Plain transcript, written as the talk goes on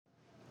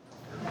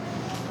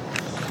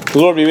The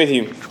Lord be with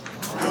you.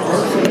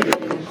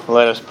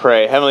 Let us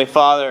pray. Heavenly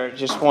Father, I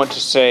just want to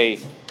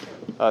say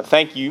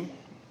thank you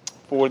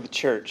for the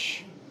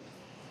church.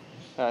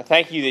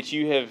 Thank you that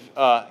you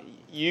have,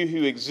 you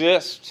who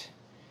exist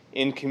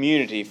in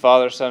community,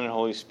 Father, Son, and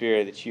Holy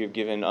Spirit, that you have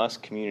given us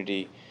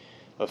community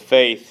of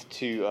faith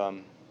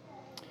to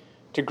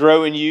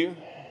grow in you,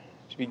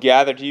 to be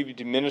gathered to you,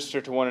 to minister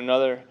to one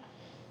another,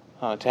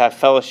 to have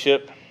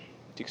fellowship,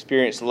 to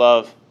experience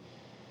love.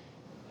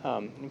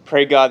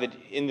 Pray, God, that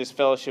in this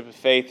fellowship of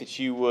faith that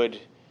you would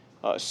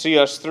see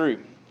us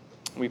through.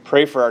 We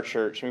pray for our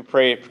church. And we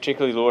pray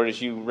particularly, Lord,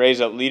 as you raise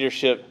up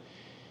leadership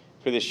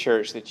for this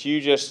church, that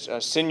you just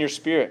send your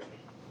Spirit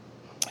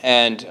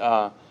and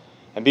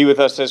be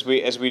with us as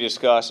we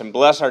discuss, and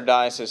bless our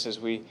diocese as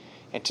we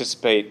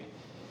anticipate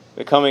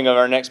the coming of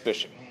our next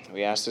bishop.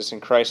 We ask this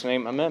in Christ's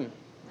name. Amen.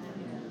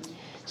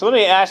 So let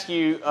me ask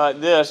you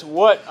this.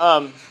 What...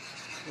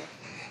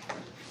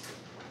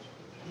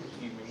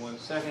 excuse me 1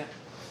 second.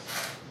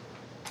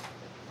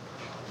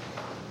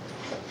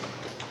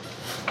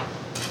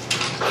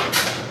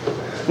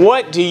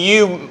 What do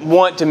you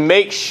want to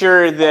make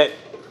sure that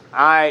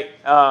I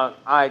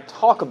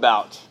talk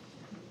about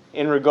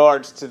in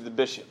regards to the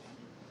bishop?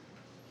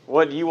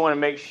 What do you want to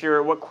make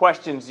sure? What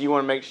questions do you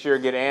want to make sure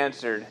get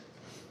answered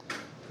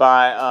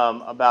by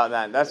about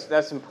that?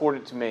 That's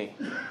important to me.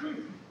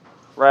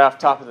 Right off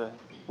the top of the,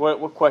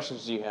 what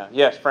questions do you have?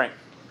 Yes, Frank.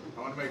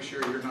 I want to make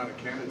sure you're not a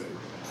candidate.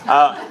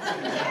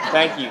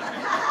 Thank you.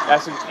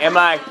 Am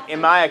I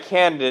a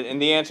candidate? And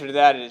the answer to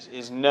that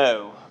is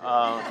no.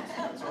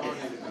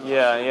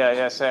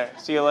 Yeah, sir.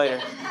 See you later.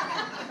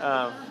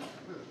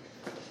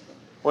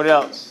 What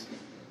else?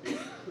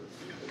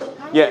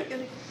 Yeah.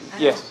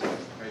 Yes.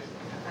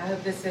 I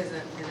hope this isn't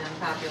an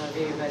unpopular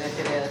view, but if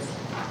it is,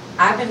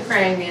 I've been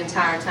praying the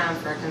entire time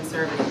for a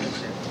conservative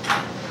bishop.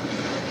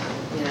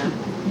 You know.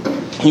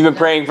 You've been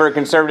praying for a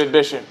conservative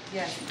bishop.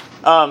 Yes.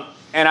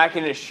 And I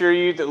can assure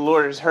you that the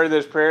Lord has heard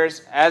those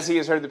prayers, as He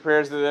has heard the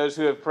prayers of those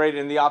who have prayed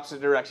in the opposite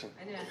direction.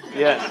 I know.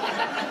 Yes.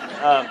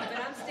 But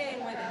I'm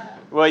staying with Him.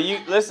 Well, you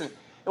listen.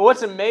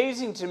 What's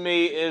amazing to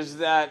me is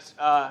that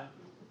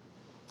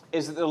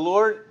the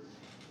Lord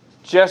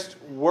just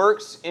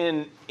works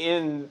in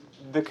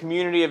the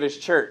community of His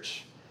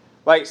church.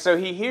 Like, so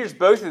He hears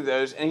both of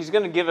those, and He's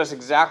going to give us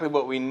exactly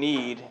what we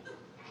need.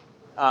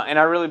 And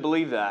I really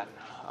believe that.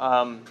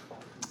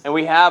 And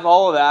we have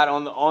all of that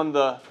on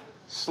the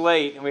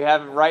slate, and we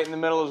have it right in the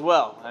middle as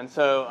well. And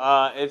so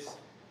it's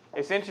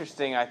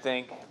interesting, I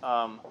think.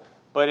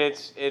 But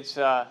it's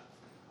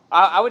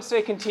I would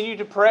say continue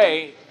to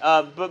pray,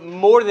 but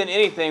more than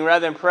anything,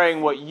 rather than praying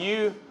what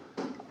you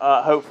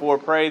hope for,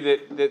 pray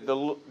that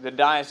the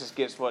diocese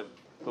gets what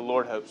the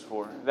Lord hopes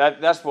for.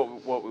 That's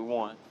what we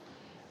want.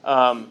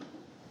 But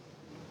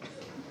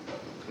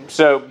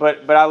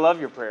I love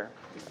your prayer,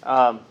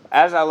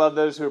 as I love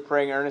those who are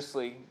praying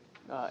earnestly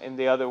in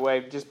the other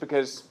way, just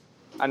because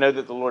I know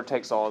that the Lord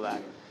takes all of that.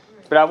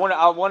 But I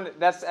want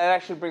that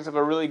actually brings up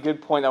a really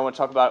good point I want to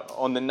talk about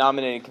on the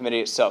nominating committee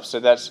itself. So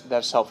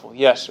that's helpful.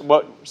 Yes.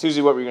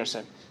 Susie, what were you going to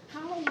say?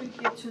 How will we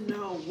get to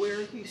know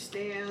where he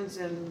stands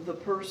and the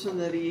person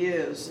that he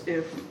is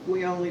if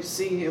we only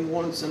see him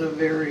once in a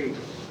very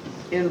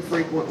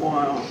infrequent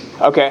while?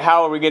 Okay.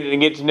 How are we going to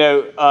get to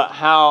know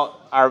how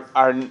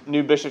our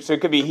new bishop? So it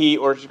could be he,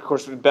 or of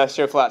course Beth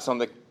Shoflat's on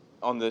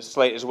the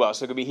slate as well.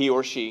 So it could be he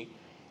or she.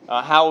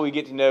 How will we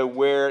get to know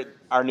where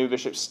our new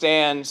bishop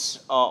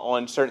stands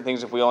on certain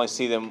things if we only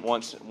see them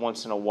once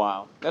in a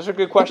while? Those are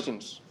good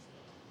questions.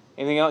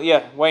 Anything else?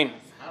 Yeah, Wayne.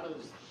 How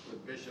does the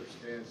bishop's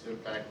stance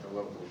impact the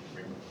local? I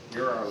mean,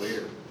 you're our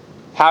leader.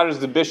 How does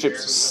the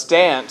bishop's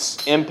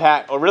stance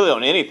impact, or really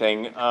on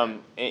anything,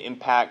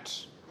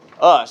 impact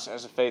us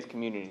as a faith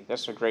community?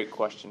 That's a great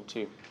question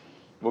too.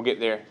 We'll get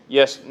there.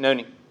 Yes,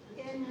 Noni.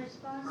 In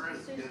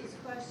response to Susie's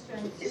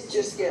question, It's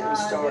just getting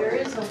started. there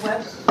is a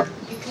website.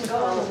 You can go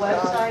on the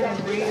website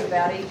and read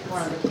about each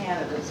one of the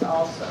candidates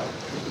also.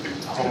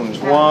 Hold on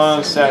just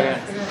 1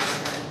 second.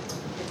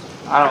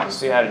 I don't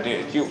see how to do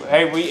it.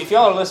 If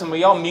y'all are listening, will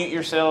y'all mute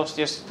yourselves?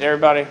 Just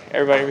everybody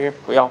over here.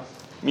 Will y'all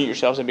mute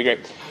yourselves? That'd be great.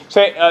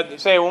 Say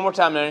it one more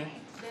time, Noni.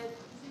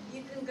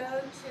 You can go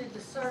to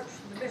the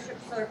Bishop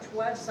Search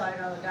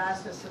website on the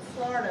Diocese of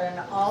Florida, and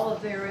all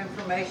of their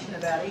information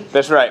about each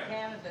That's one right. of the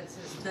candidates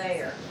is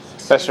there.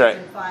 That's so right.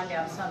 You can find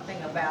out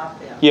something about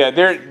them. Yeah,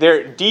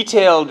 they're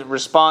detailed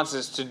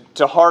responses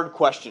to hard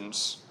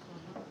questions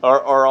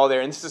are all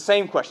there, and it's the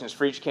same questions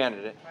for each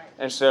candidate. Right.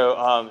 And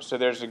so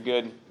there's a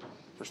good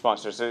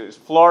response there. So it's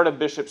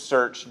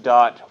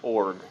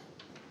floridabishopsearch.org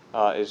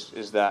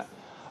is that.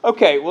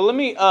 Okay, well let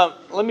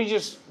me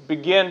just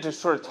begin to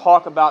sort of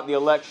talk about the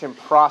election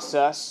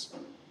process,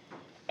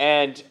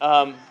 and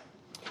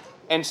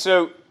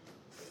so.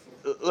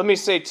 Let me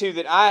say, too,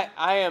 that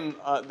I am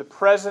the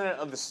president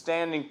of the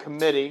standing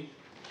committee,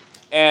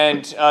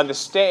 and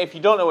if you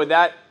don't know what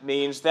that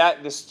means,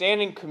 that the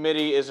standing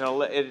committee is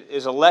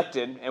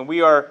elected, and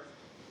we are,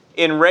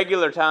 in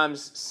regular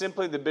times,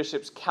 simply the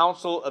bishop's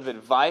council of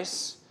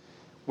advice,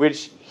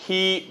 which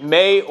he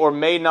may or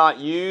may not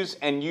use,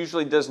 and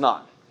usually does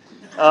not.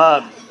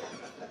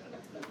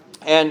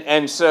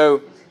 And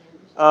so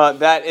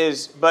that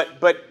is,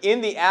 but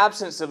in the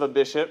absence of a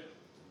bishop,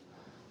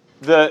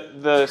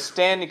 the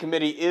standing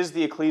committee is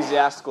the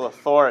ecclesiastical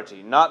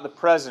authority, not the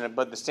president,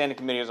 but the standing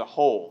committee as a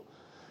whole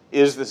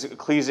is the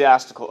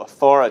ecclesiastical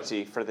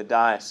authority for the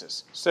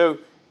diocese. So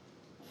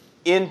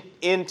in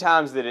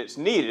times that it's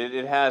needed,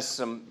 it has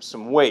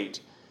some weight.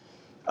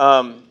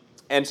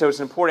 And so it's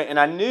important. And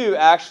I knew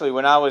actually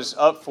when I was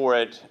up for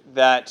it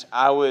that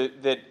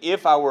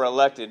if I were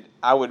elected,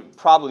 I would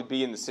probably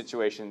be in the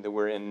situation that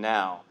we're in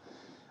now.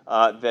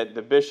 That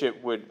the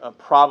bishop would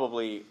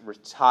probably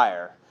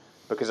retire,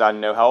 because I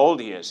know how old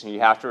he is, and you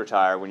have to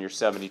retire when you're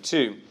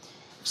 72.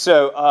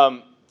 So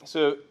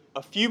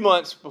a few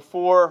months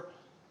before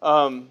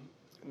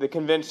the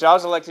convention, I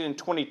was elected in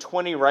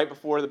 2020, right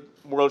before the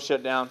world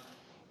shut down,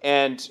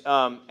 and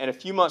a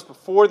few months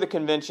before the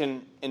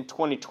convention in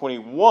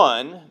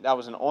 2021, that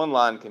was an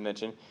online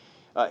convention,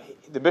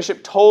 the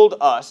bishop told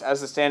us as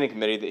the standing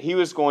committee that he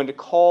was going to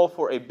call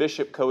for a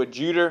bishop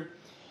coadjutor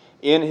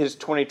in his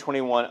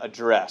 2021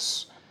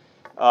 address.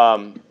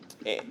 And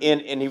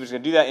he was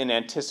going to do that in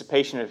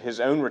anticipation of his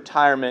own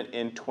retirement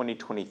in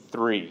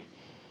 2023.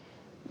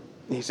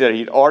 He said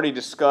he'd already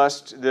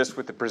discussed this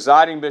with the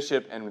presiding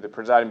bishop and with the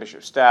presiding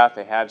bishop staff.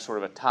 They had sort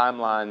of a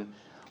timeline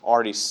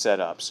already set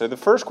up. So the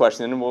first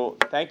question, well,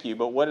 thank you,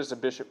 but what is a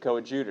bishop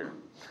coadjutor?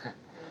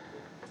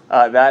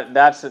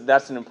 That's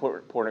an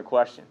important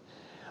question.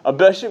 A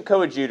bishop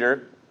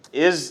coadjutor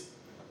is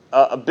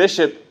a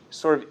bishop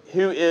sort of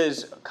who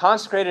is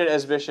consecrated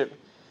as bishop,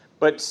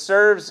 but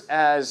serves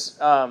as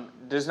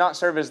does not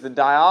serve as the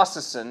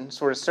diocesan,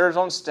 sort of serves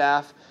on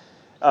staff,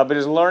 but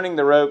is learning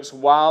the ropes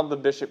while the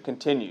bishop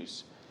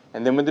continues.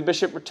 And then when the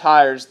bishop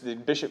retires, the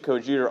bishop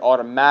coadjutor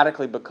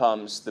automatically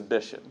becomes the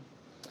bishop.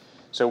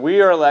 So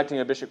we are electing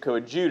a bishop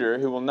coadjutor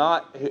who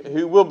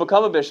will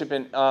become a bishop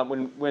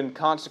when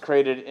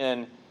consecrated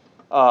in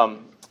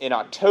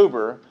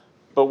October,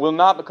 but will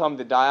not become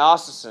the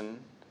diocesan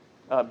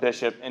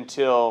bishop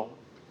until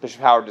Bishop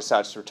Howard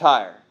decides to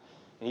retire.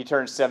 And he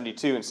turns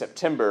 72 in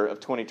September of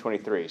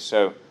 2023.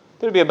 So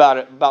there'll be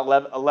about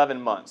 11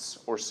 months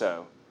or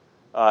so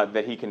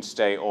that he can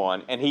stay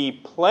on. And he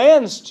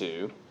plans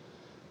to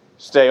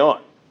stay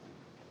on.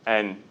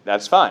 And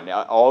that's fine.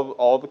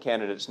 All the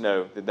candidates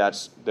know that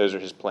those are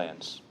his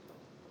plans.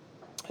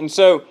 And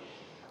so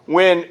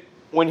when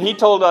he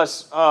told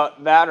us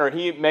that, or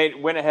he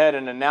went ahead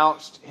and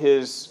announced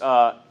his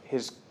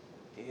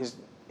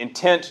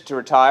intent to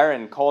retire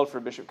and called for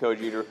a bishop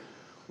coadjutor,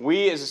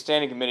 we as a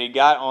standing committee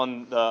got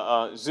on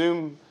the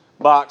Zoom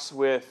box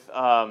with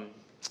the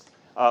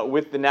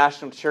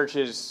National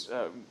Church's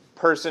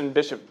person,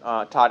 Bishop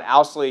Todd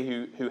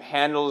Owsley, who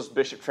handles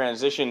bishop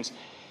transitions,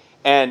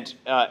 and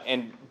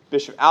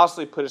Bishop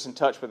Owsley put us in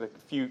touch with a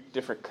few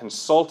different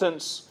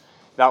consultants.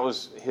 That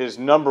was his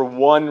number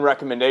one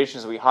recommendation,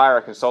 is we hire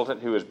a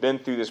consultant who has been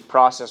through this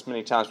process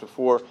many times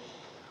before.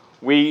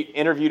 We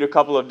interviewed a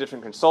couple of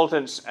different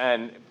consultants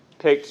and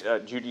picked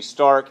Judy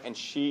Stark, and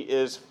she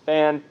is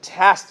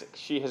fantastic.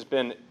 She has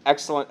been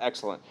excellent,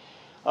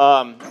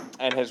 and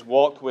has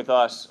walked with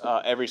us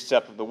every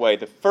step of the way.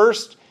 The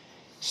first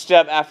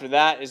step after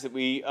that is that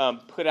we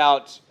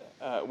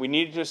we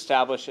needed to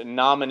establish a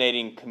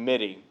nominating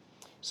committee.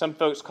 Some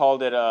folks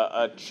called it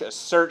a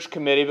search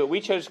committee, but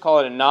we chose to call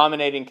it a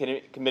nominating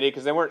committee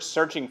because they weren't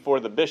searching for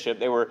the bishop.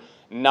 They were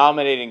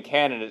nominating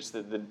candidates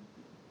that the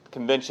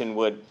convention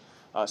would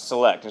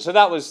select. And so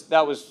that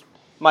was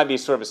might be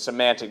sort of a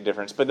semantic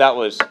difference, but that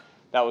was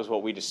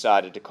what we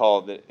decided to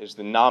call it, is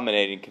the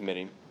nominating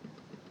committee.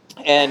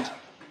 And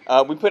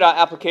we put out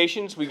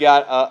applications. We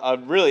got a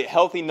really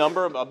healthy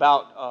number,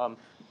 about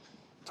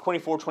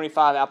 24,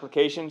 25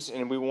 applications,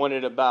 and we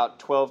wanted about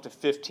 12 to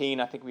 15.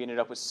 I think we ended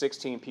up with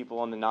 16 people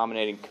on the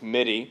nominating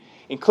committee,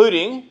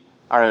 including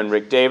our own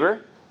Rick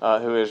Daber,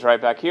 who is right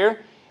back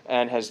here,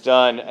 and has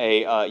done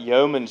a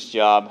yeoman's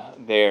job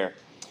there.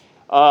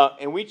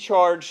 And we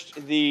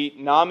charged the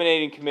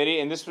nominating committee,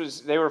 and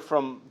they were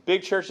from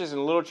big churches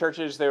and little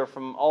churches. They were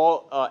from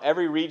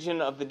every region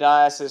of the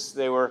diocese.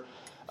 They were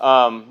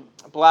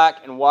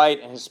black and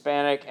white and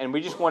Hispanic, and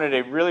we just wanted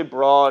a really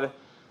broad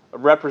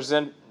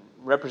representative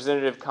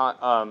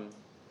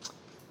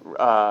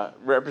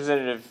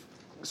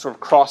sort of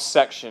cross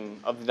section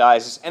of the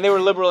diocese, and they were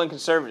liberal and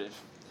conservative,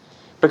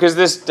 because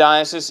this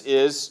diocese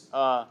is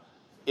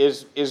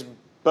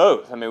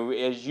both. I mean,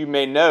 as you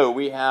may know,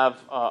 we have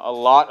a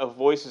lot of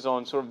voices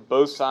on sort of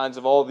both sides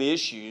of all the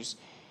issues,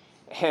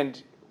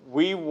 and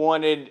we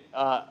wanted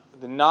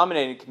the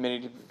nominating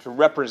committee to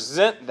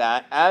represent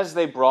that as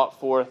they brought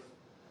forth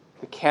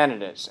the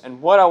candidates.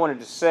 And what I wanted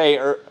to say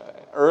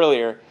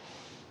earlier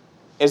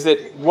is that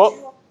Would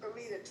you want for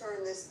me to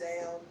turn this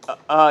down?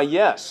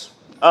 Yes.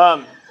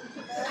 All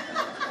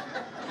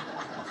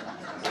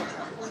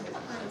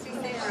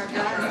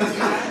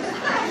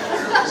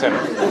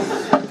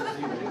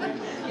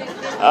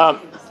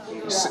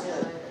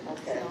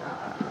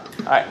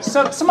right.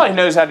 Somebody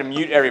knows how to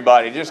mute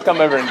everybody. Just come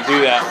over and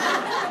do that.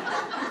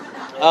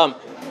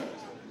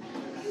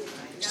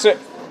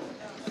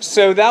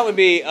 So that would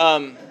be.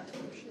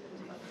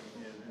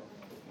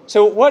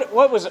 So what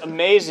was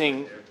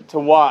amazing to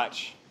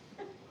watch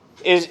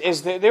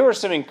is that there were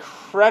some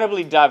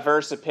incredibly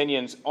diverse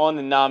opinions on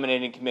the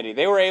nominating committee.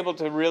 They were able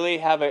to really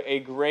have a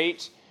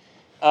great,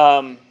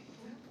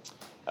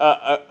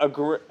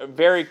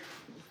 very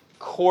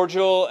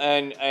cordial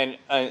and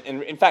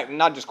in fact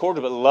not just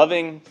cordial but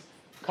loving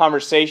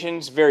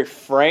conversations, very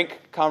frank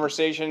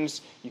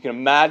conversations. You can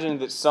imagine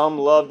that some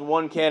loved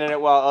one candidate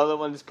while other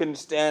ones couldn't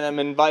stand him,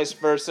 and vice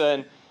versa,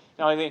 and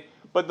everything.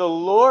 But the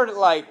Lord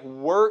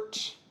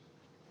worked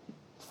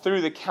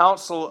through the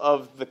council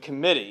of the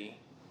committee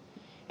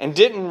and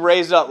didn't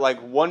raise up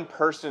one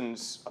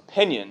person's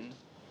opinion,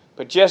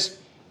 but just,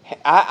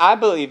 I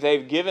believe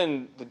they've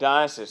given the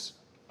diocese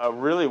a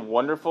really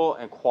wonderful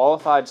and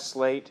qualified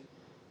slate,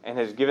 and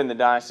has given the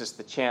diocese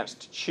the chance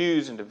to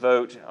choose and to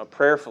vote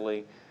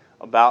prayerfully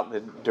about the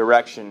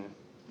direction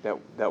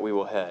that we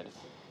will head.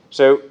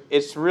 So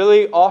it's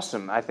really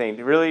awesome, I think,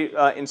 really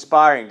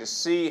inspiring to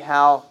see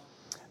how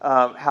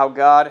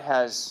God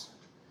has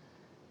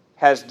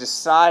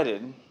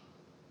decided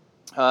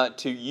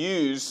to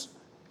use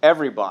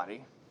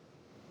everybody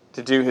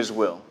to do His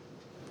will.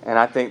 And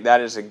I think that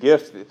is a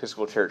gift the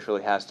Episcopal Church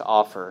really has to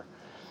offer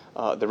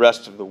the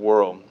rest of the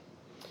world.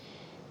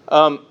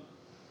 I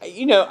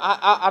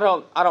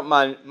don't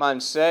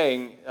mind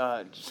saying,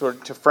 sort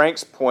of to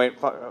Frank's point,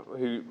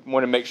 who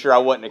wanted to make sure I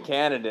wasn't a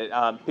candidate.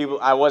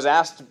 I was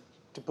asked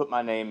to put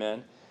my name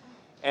in,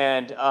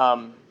 and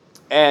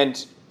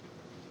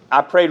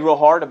I prayed real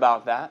hard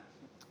about that,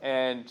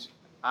 and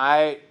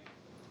I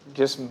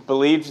just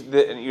believed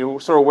that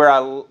sort of where I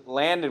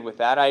landed with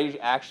that. I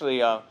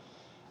actually I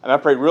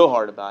prayed real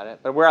hard about it,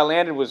 but where I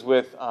landed was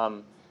with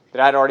that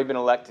I'd already been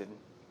elected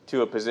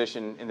to a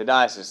position in the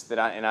diocese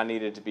and I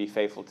needed to be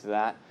faithful to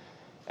that,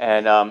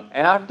 and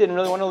I didn't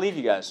really want to leave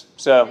you guys.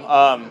 So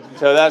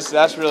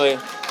that's really.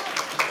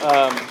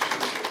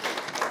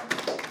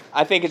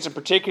 I think it's a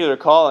particular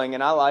calling,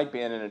 and I like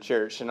being in a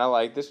church, and I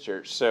like this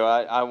church. So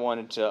I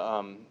wanted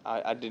to.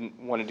 I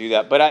didn't want to do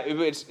that, but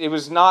it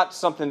was not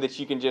something that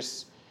you can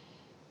just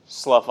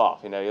slough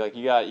off. You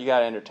got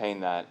to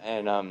entertain that,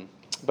 and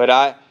but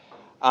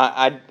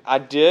I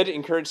did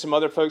encourage some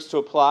other folks to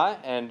apply,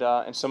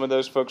 and some of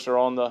those folks are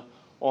on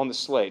the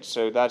slate.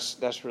 So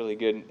that's really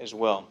good as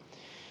well.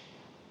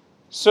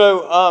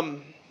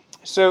 So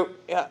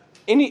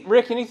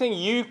Rick, anything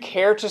you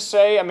care to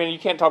say? I mean, you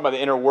can't talk about the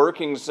inner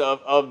workings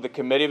of the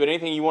committee, but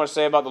anything you want to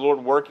say about the Lord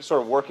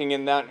working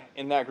in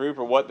that group,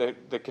 or what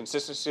the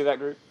consistency of that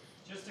group?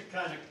 Just to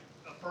kind of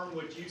affirm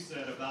what you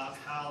said about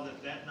how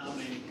that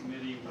nominating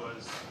committee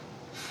was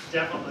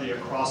definitely a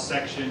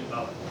cross-section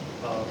of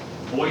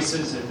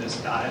voices in this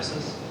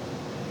diocese.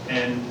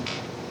 And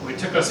it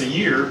took us a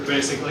year,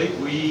 basically.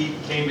 We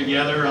came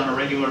together on a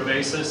regular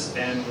basis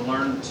and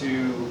learned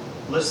to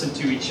listen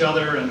to each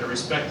other and to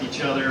respect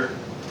each other,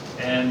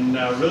 and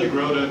really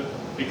grow to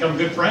become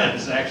good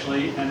friends,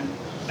 actually. And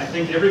I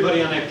think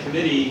everybody on that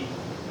committee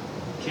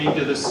came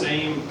to the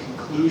same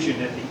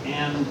conclusion at the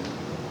end,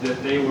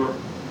 that they were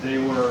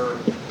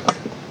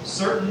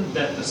certain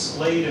that the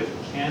slate of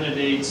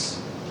candidates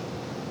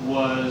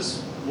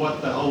was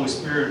what the Holy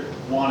Spirit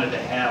wanted to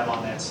have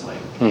on that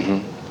slate.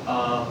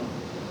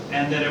 Mm-hmm.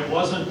 And that it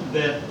wasn't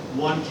that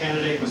one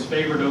candidate was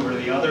favored over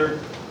the other,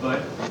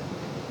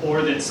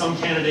 or that some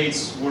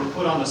candidates were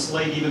put on the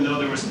slate even though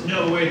there was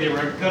no way they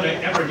were going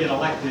to ever get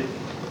elected.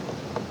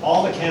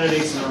 All the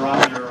candidates that are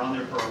on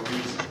there for a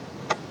reason.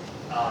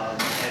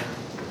 And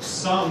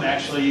some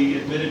actually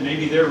admitted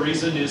maybe their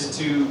reason is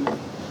to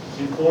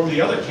inform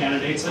the other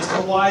candidates as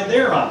to why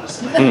they're on the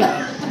slate.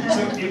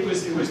 So it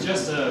was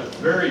just a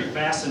very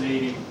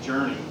fascinating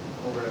journey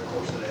over the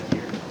course of that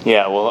year.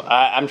 Yeah, well,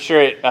 I'm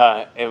sure it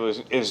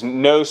was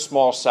no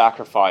small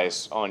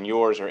sacrifice on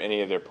yours or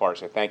any of their parts.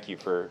 So thank you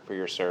for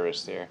your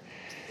service there.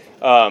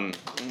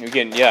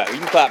 Again, yeah, you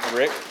can clap for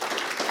Rick.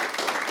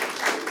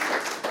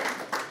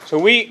 So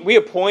we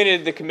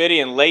appointed the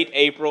committee in late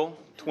April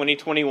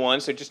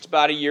 2021, so just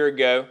about a year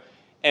ago,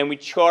 and we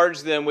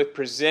charged them with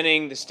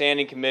presenting the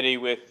standing committee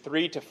with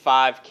 3 to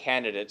 5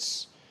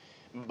 candidates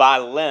by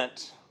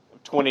Lent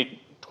of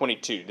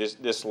 2022,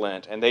 this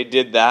Lent, and they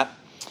did that.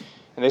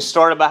 And they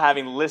started by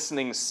having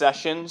listening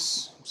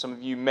sessions. Some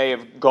of you may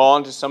have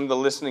gone to some of the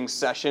listening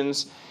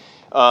sessions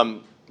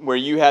where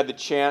you had the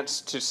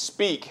chance to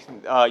speak.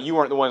 You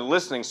weren't the one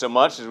listening so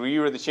much as you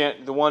were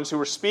the ones who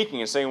were speaking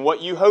and saying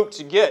what you hope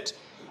to get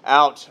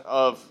out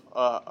of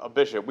a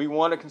bishop. We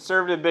want a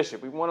conservative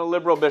bishop. We want a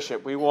liberal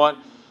bishop. We want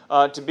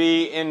to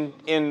be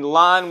in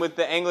line with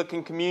the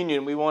Anglican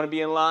Communion. We want to be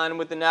in line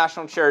with the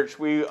National Church.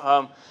 We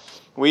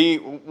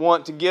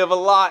want to give a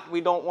lot.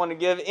 We don't want to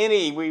give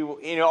any.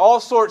 All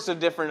sorts of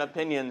different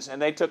opinions.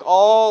 And they took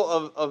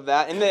all of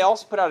that. And they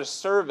also put out a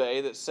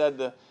survey that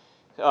said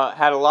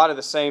had a lot of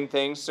the same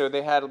things. So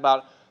they had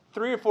about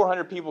 300 or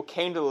 400 people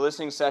came to the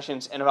listening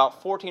sessions, and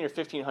about 1,400 or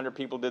 1,500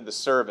 people did the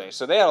survey.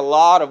 So they had a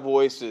lot of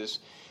voices.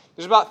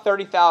 There's about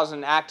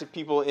 30,000 active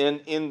people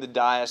in the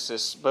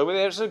diocese, but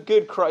it was a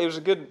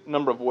good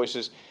number of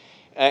voices.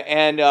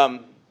 And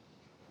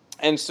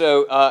And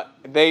so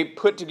they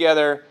put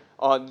together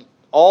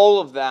all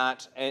of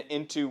that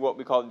into what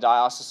we call a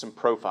diocesan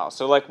profile.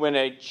 So like when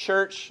a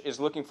church is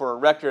looking for a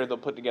rector, they'll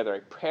put together a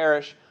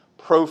parish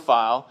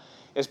profile.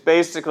 It's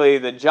basically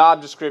the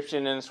job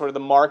description and sort of the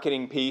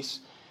marketing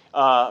piece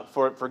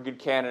for good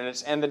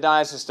candidates. And the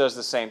diocese does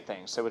the same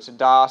thing. So it's a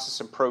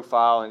diocesan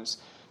profile, and it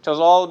tells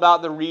all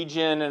about the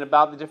region and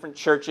about the different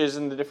churches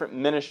and the different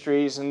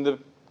ministries and the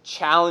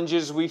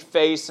challenges we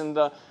face and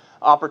the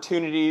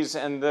opportunities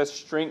and the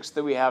strengths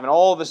that we have and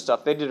all this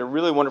stuff. They did a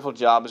really wonderful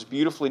job. It was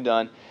beautifully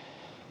done.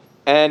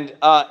 And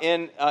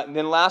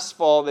then last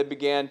fall, they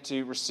began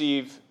to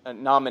receive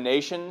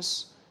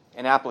nominations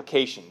and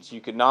applications.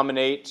 You could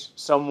nominate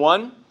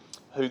someone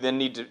who then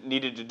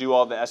needed to do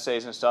all the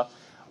essays and stuff,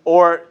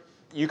 or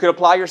you could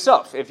apply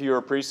yourself if you were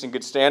a priest in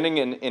good standing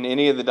in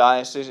any of the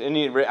dioceses,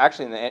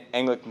 actually in the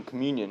Anglican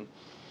Communion.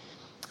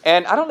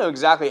 And I don't know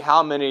exactly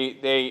how many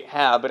they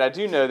have, but I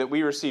do know that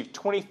we received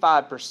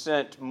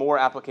 25% more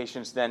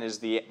applications than is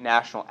the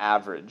national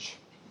average.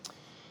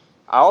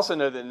 I also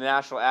know that the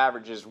national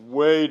average is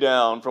way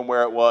down from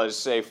where it was,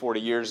 say,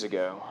 40 years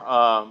ago.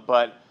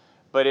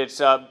 But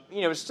it's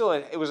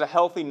it was a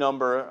healthy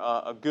number,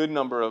 a good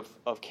number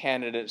of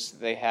candidates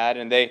they had,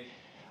 and they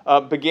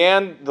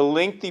began the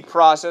lengthy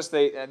process.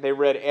 They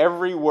read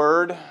every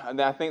word,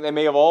 and I think they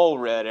may have all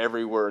read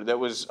every word that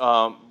was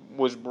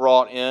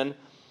brought in.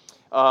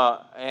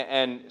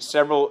 And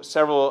several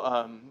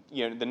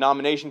the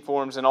nomination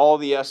forms and all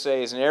the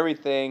essays and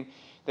everything.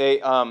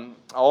 They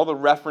all the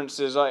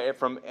references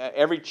from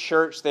every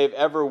church they've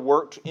ever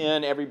worked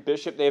in, every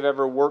bishop they've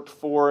ever worked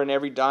for, in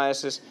every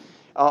diocese,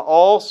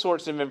 all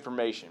sorts of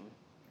information.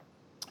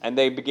 And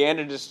they began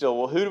to distill.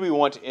 Well, who do we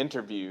want to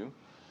interview?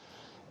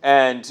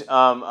 And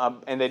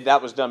that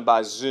was done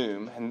by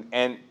Zoom.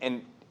 And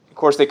of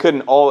course they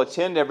couldn't all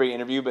attend every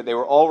interview, but they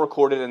were all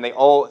recorded, and they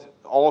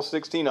all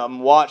 16 of them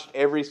watched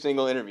every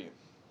single interview.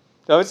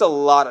 So it's a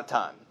lot of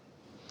time.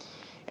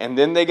 And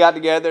then they got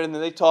together, and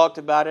then they talked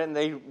about it, and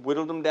they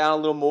whittled them down a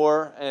little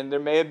more, and there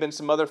may have been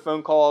some other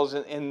phone calls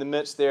in the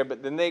midst there,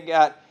 but then they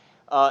got,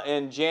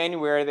 in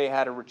January, they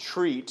had a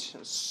retreat,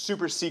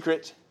 super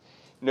secret.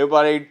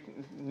 Nobody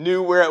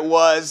knew where it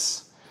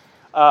was,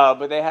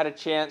 but they had a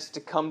chance to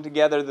come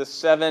together, the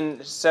seven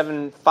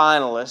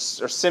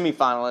finalists, or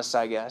semifinalists,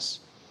 I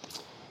guess,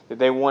 that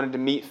they wanted to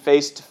meet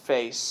face to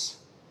face.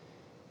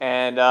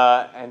 And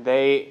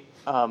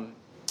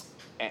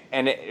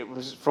it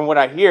was, from what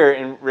I hear,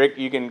 and Rick,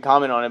 you can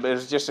comment on it, but it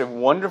was just a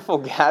wonderful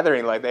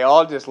gathering. Like they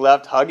all just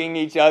left hugging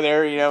each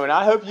other, and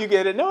I hope you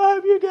get it. No, I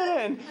hope you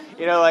get it.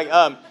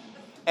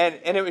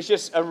 And it was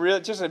just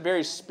a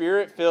very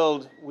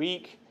spirit-filled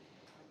week.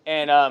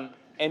 And of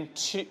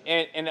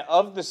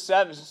the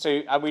 7,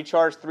 so we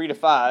charged 3 to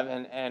 5,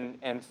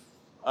 and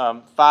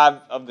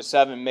 5 of the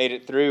 7 made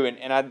it through,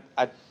 and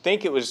I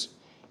think it was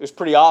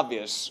pretty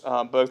obvious,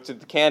 both to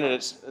the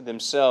candidates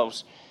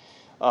themselves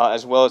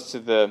as well as to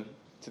the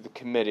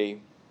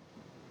committee.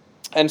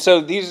 And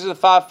so these are the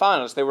 5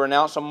 finalists. They were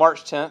announced on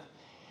March 10th,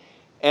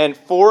 and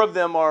 4 of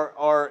them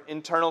are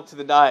internal to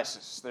the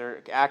diocese.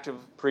 They're active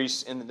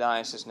priests in the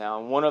diocese now,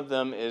 and one of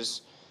them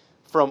is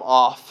from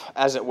off,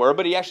 as it were,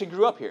 but he actually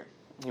grew up here.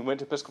 He went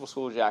to Episcopal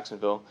School of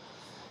Jacksonville.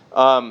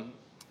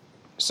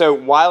 So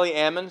Wiley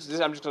Ammons,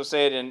 I'm just going to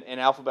say it in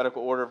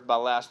alphabetical order by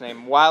last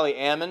name. Wiley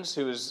Ammons,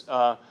 who is...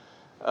 a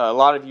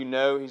lot of you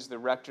know he's the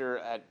rector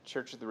at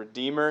Church of the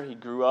Redeemer. He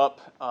grew up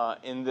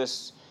in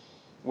this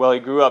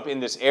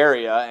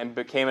area and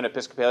became an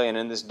Episcopalian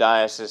in this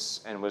diocese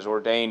and was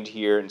ordained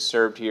here and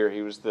served here.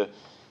 He was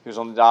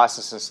on the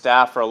diocesan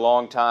staff for a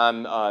long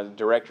time,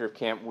 director of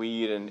Camp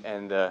Weed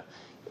and the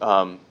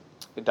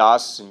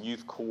diocesan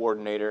youth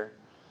coordinator.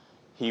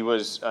 He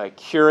was a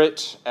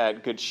curate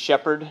at Good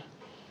Shepherd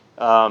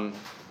for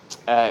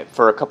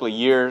a couple of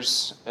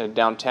years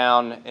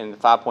downtown in the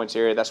Five Points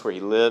area. That's where he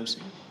lives.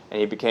 And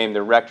he became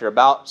the rector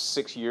about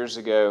 6 years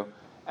ago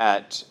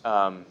at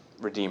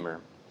Redeemer,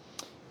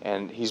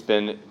 and he's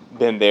been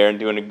there and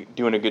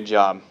doing a good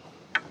job.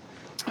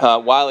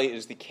 Wiley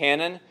is the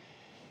canon,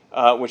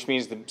 which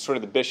means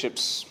the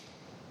bishop's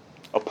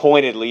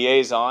appointed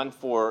liaison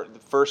for the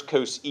First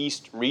Coast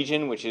East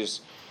region, which is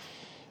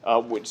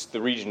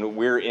the region that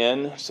we're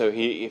in. So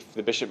if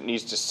the bishop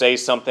needs to say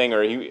something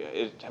or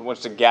he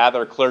wants to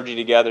gather clergy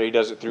together, he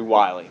does it through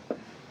Wiley,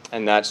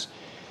 and that's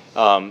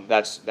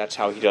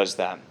how he does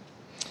that.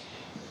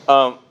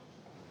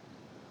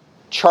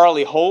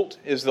 Charlie Holt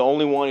is the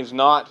only one who's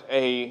not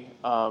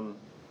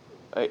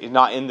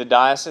not in the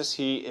diocese.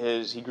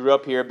 He grew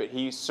up here, but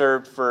he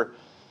served for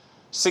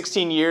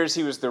 16 years.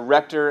 He was the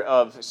rector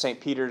of St.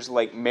 Peter's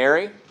Lake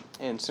Mary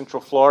in Central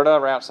Florida,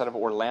 right outside of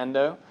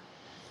Orlando.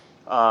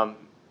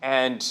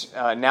 And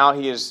now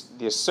he is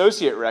the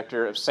associate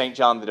rector of St.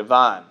 John the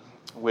Divine,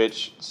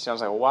 which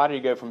sounds like, well, why do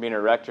you go from being a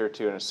rector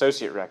to an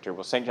associate rector?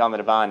 Well, St. John the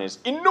Divine is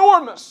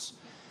enormous.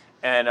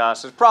 And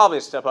so it's probably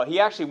a step up.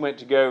 He actually went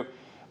to go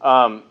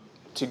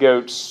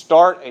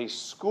start a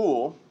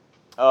school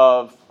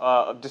of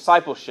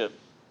discipleship.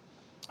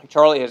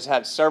 Charlie has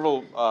had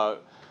several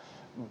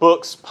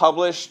books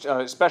published,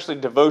 especially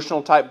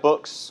devotional type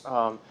books.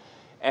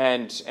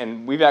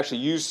 And we've actually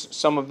used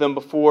some of them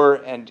before,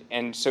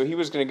 and so he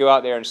was going to go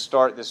out there and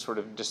start this sort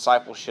of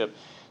discipleship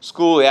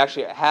school. He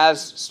actually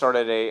has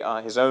started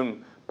his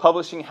own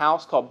publishing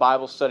house called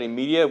Bible Study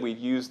Media. We've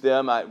used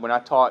them when I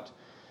taught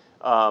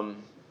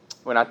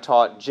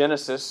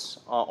Genesis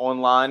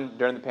online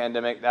during the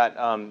pandemic.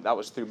 That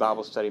was through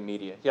Bible Study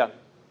Media. Yeah.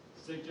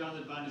 St. John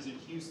the Divine is in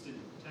Houston,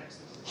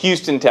 Texas.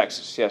 Houston,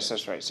 Texas. Yes,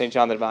 that's right. St.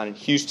 John the Divine in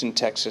Houston,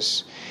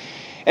 Texas.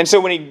 And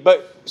so he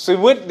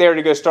went there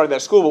to go start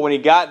that school. But when he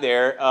got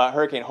there,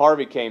 Hurricane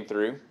Harvey came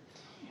through,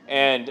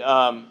 and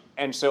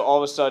so all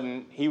of a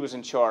sudden he was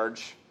in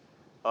charge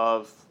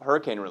of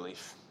hurricane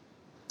relief.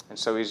 And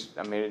so it's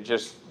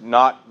just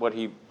not what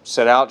he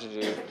set out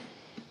to do.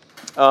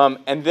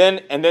 And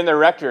then the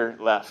rector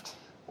left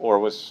or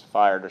was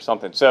fired or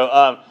something.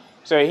 So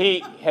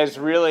he has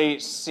really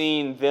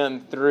seen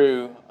them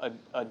through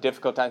a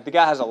difficult time. The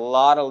guy has a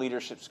lot of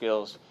leadership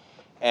skills,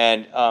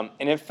 and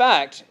in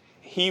fact,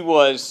 he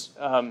was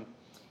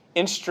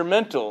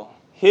instrumental.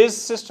 His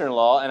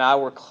sister-in-law and I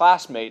were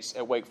classmates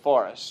at Wake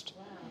Forest,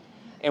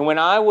 and when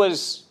I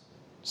was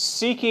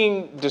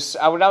discerning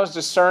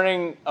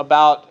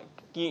about,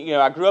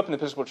 I grew up in the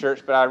Episcopal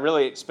Church, but I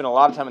really spent a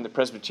lot of time in the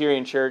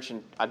Presbyterian Church,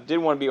 and I did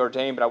want to be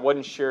ordained, but I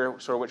wasn't sure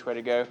sort of which way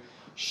to go.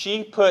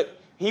 He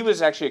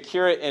was actually a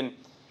curate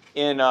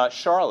in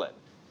Charlotte,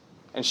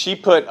 and she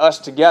put us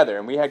together,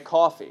 and we had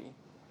coffee.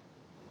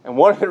 And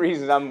one of the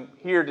reasons I'm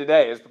here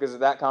today is because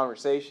of that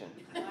conversation,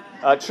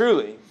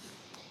 truly.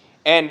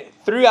 And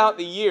throughout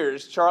the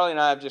years, Charlie and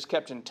I have just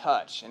kept in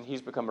touch, and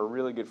he's become a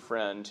really good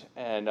friend.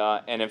 And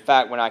in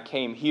fact, when I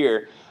came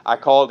here, I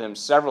called him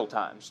several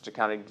times to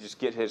kind of just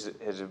get his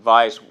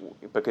advice,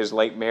 because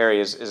Lake Mary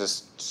is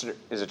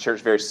a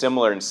church very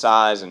similar in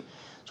size and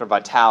sort of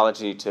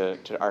vitality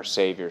to our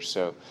Savior.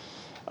 So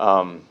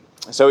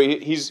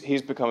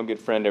he's become a good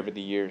friend over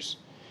the years.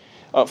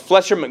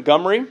 Fletcher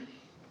Montgomery.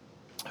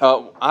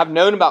 I've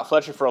known about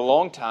Fletcher for a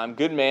long time.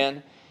 Good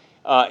man.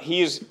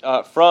 He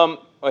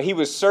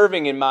was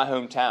serving in my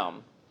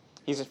hometown.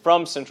 He's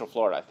from Central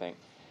Florida, I think.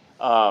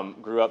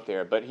 Grew up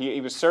there. But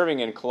he was serving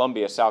in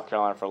Columbia, South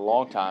Carolina for a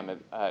long time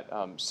at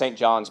St.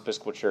 John's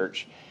Episcopal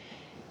Church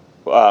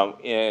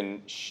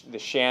in the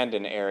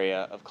Shandon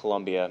area of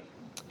Columbia.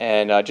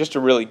 And just a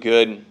really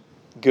good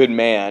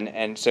man.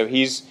 And so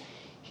he's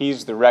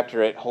the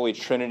rector at Holy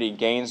Trinity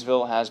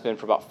Gainesville, has been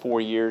for about 4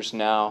 years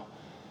now.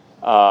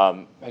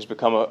 Has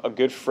become a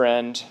good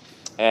friend.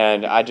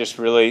 And I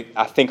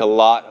think a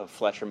lot of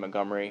Fletcher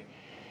Montgomery.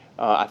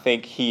 I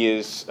think he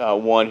is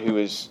one who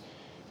is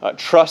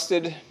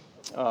trusted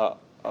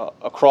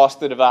across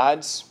the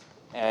divides,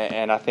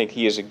 and I think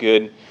he is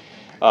an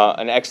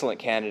excellent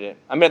candidate.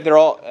 I mean, they're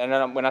all,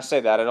 and when I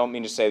say that, I don't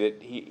mean to say that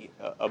he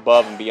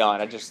above and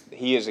beyond.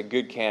 He is a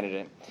good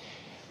candidate,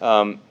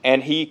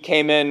 and he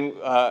came in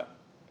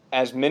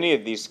as many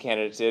of these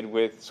candidates did,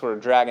 with sort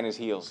of dragging his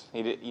heels.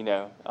 He did, you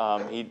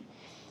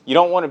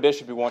don't want a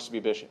bishop who wants to be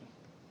a bishop.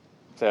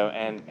 So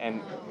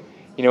and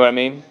you know what I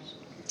mean?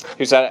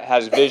 Who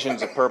has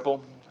visions of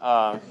purple,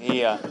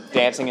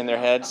 dancing in their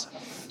heads.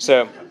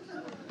 So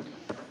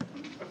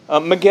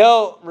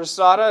Miguel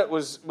Rosada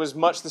was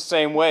much the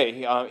same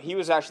way. He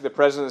was actually the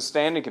president of the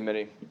standing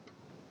committee,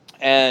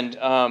 and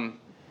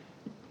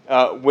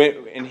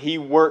he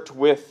worked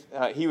with.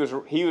 He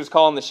was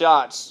calling the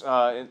shots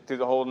through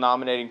the whole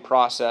nominating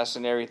process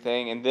and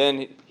everything. And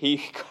then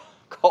he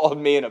called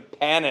me in a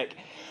panic.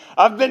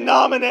 I've been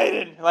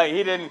nominated. Like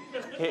he didn't.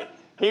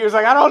 He was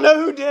like, I don't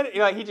know who did it.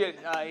 Like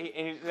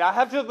I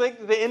have to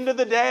think the end of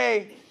the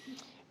day.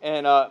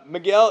 And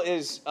Miguel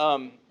is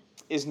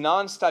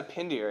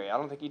non-stipendiary. I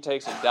don't think he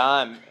takes a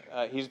dime.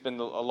 He's been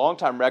a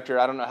long-time rector.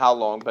 I don't know how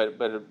long, but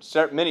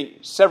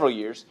several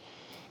years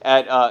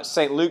at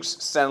St.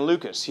 Luke's San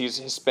Lucas. He's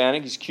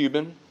Hispanic. He's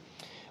Cuban,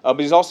 but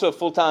he's also a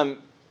full-time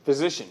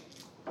physician,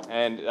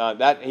 and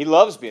that he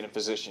loves being a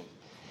physician.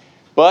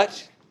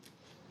 But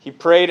he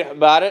prayed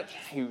about it.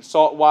 He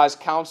sought wise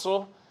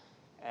counsel.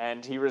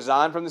 And he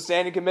resigned from the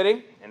standing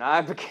committee, and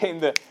I became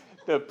the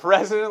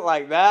president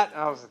like that.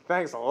 And I was like,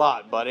 thanks a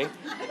lot, buddy.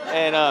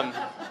 And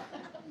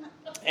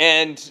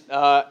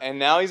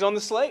now he's on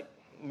the slate,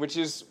 which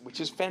is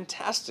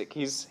fantastic.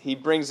 He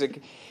brings a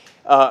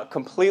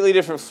completely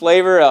different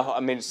flavor.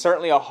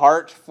 Certainly a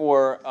heart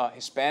for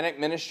Hispanic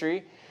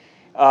ministry,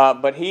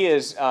 but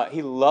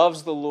he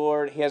loves the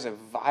Lord. He has a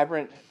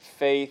vibrant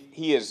faith.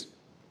 He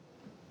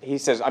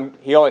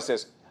always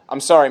says, I'm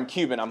sorry, I'm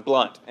Cuban, I'm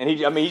blunt. And he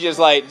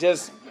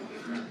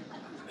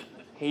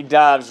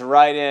dives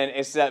right in.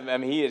 He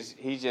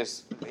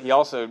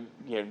also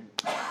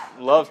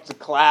loves to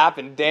clap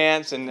and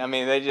dance, and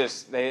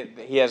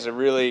he has a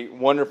really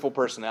wonderful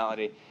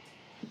personality.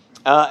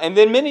 And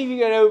then many of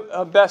you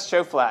know Beth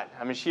Schoflat.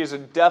 She is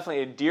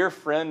definitely a dear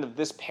friend of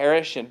this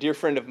parish and a dear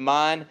friend of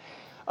mine.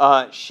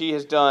 She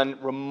has done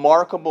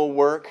remarkable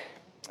work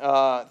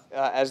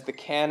as the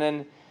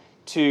canon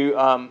to.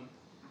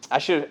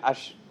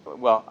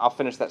 I'll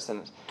finish that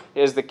sentence.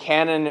 Is the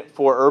canon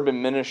for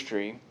urban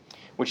ministry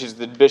which is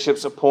the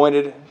bishop's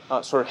appointed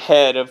sort of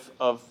head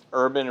of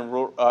urban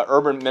and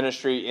urban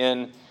ministry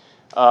in.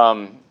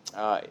 And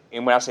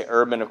when I say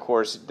urban, of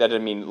course, that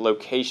doesn't mean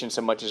location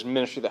so much as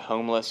ministry of the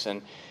homeless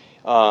and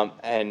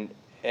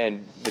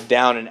the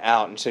down and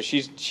out. And so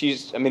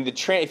she's. I mean,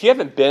 if you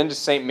haven't been to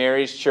St.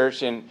 Mary's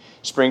Church in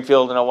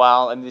Springfield in a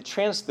while, I mean,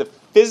 the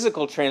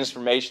physical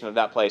transformation of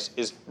that place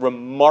is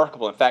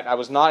remarkable. In fact, I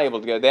was not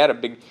able to go. They had a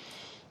big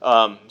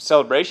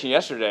celebration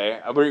yesterday.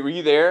 Were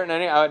you there?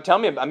 Tell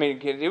me. I mean,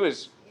 it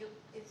was.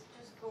 It's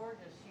just gorgeous.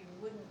 You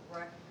wouldn't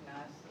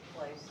recognize the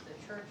place. The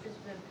church has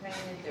been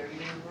painted. There are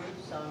new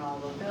roofs on all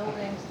the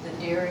buildings. The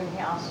Deering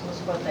House was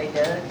what they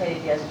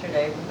dedicated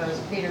yesterday because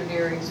Peter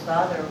Deering's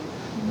father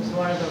was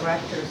one of the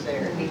rectors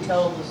there. He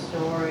told the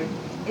story.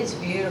 It's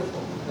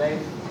beautiful.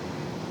 They've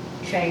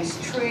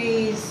changed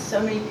trees.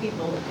 So many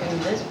people in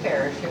this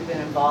parish have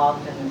been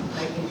involved in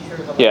making sure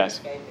the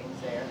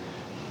landscaping's there.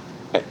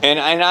 And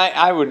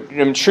I would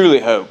truly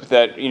hope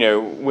that,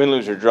 win,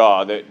 lose, or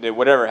draw, that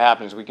whatever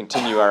happens, we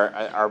continue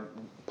our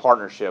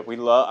partnership.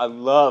 I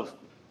love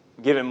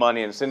giving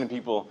money and sending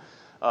people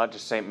to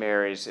St.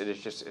 Mary's.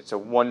 It's a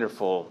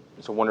wonderful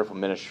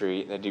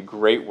ministry. They do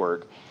great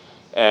work.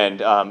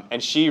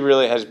 And she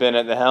really has been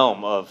at the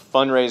helm of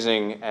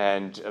fundraising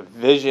and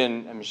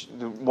vision. I mean,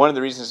 one of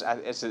the reasons I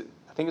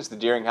think it's the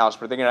Deering House,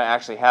 but they're going to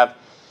actually have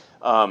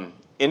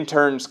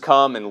interns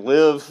come and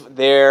live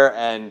there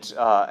and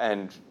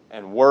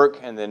work,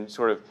 and then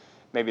sort of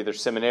maybe they're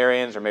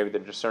seminarians or maybe they're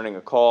discerning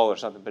a call or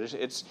something. But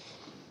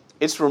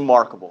it's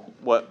remarkable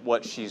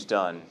what she's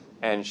done,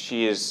 and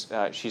she's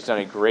done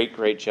a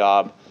great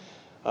job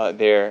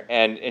there,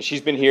 and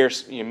she's been here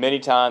many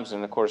times,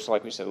 and of course,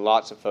 like we said,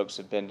 lots of folks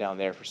have been down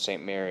there for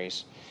St.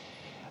 Mary's.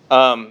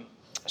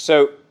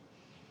 So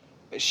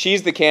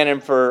she's the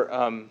canon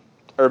for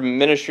urban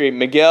ministry.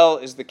 Miguel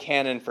is the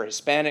canon for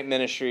Hispanic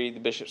ministry. The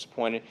bishop's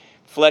appointed.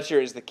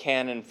 Fletcher is the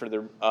canon for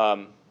the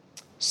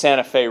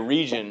Santa Fe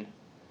region.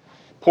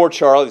 Poor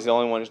Charlie's the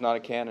only one who's not a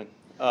canon.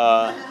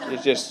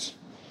 It's just,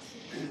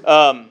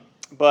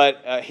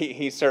 but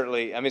he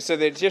certainly. I mean, so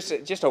there's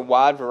just a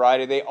wide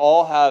variety. They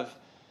all have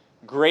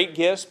great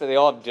gifts, but they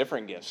all have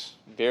different gifts,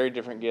 very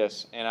different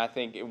gifts. And I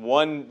think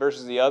one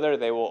versus the other,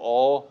 they will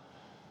all.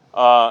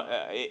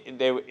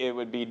 It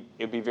would be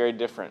very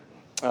different,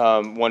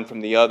 one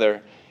from the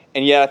other,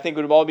 and yet I think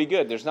it would all be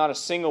good. There's not a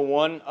single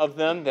one of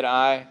them that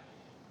I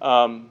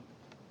don't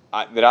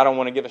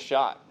want to give a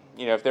shot.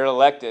 If they're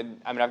elected,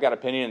 I mean, I've got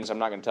opinions. I'm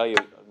not going to tell you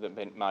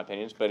my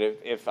opinions, but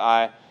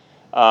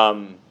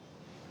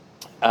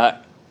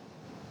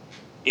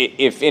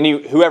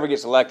whoever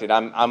gets elected,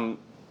 I'm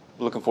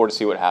looking forward to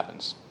see what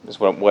happens. Is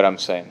what I'm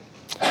saying.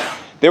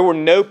 There were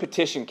no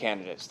petition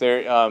candidates.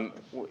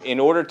 In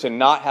order to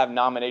not have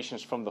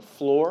nominations from the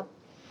floor,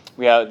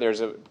 there's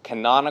a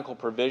canonical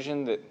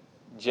provision that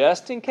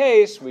just in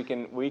case we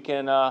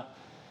can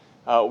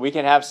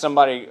have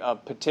somebody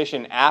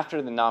petition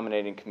after the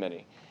nominating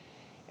committee,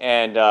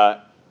 and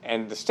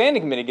the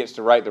standing committee gets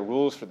to write the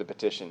rules for the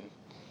petition,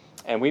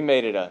 and we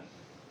made it a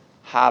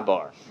high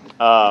bar,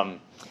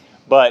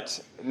 but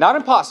not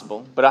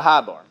impossible, but a high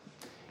bar.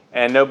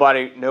 And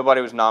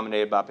nobody was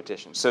nominated by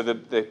petition. So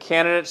the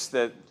candidates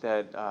that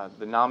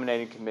the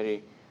nominating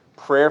committee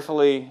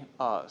prayerfully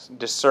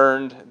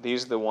discerned,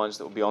 these are the ones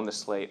that will be on the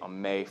slate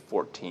on May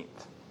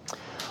 14th.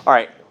 All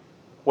right,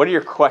 what are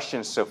your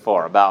questions so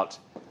far about?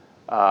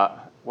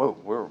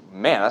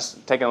 That's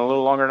taking a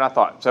little longer than I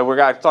thought. So we're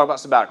going to talk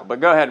about sabbatical. But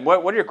go ahead.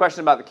 What are your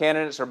questions about the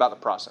candidates or about the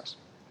process?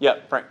 Yeah,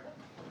 Frank.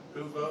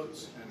 Who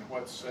votes and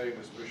what say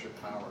does Bishop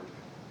Howard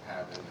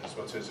have in this?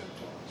 What's his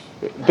influence?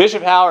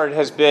 Bishop Howard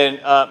has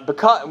been, I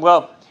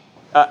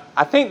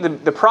think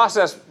the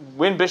process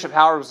when Bishop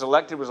Howard was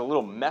elected was a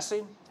little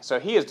messy, so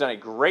he has done a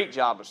great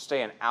job of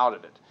staying out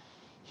of it.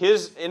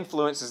 His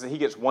influence is that he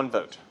gets one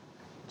vote,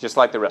 just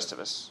like the rest of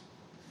us.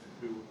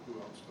 Who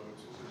else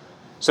votes?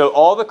 So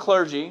all the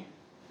clergy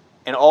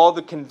and all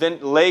the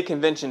lay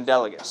convention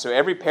delegates. So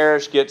every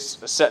parish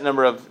gets a set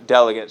number of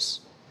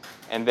delegates,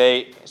 and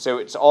so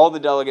it's all the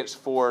delegates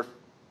for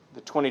the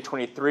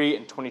 2023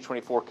 and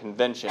 2024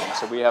 convention.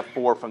 So we have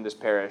 4 from this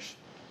parish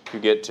who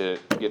get to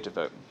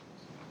vote.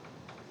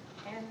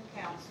 And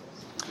the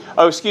councils.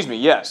 Oh, excuse me,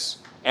 yes.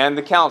 And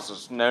the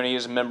councils. Noni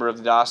is a member of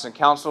the diocesan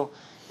council,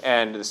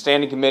 and the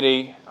standing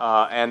committee,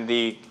 and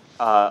the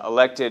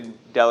elected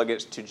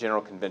delegates to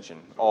general convention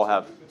all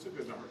have. It's a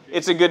good number.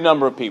 It's a good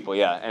number of people,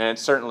 yeah, and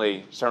it's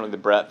certainly the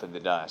breadth of the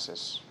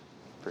diocese,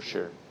 for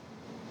sure.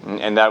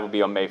 And that would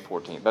be on May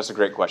 14th. That's a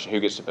great question.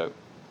 Who gets to vote?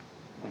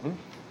 Mm-hmm.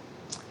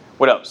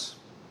 What else?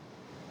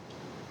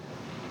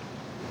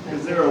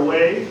 Is there a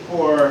way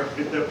for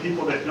the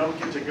people that don't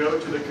get to go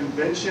to the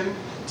convention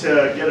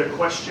to get a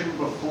question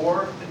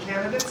before the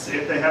candidates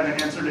if they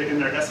haven't answered it in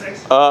their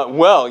essays?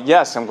 Well,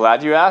 yes, I'm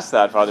glad you asked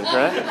that, Father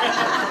Trent.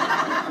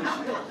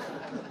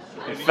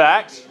 In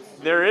fact,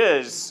 there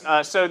is.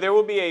 So there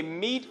will be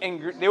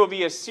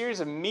a series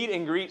of meet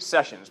and greet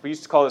sessions. We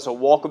used to call this a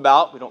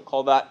walkabout. We don't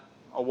call that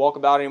a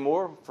walkabout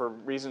anymore for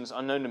reasons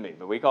unknown to me,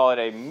 but we call it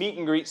a meet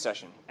and greet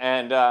session.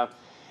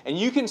 And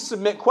you can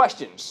submit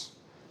questions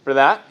for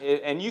that,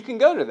 and you can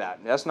go to that.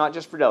 That's not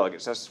just for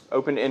delegates. That's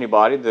open to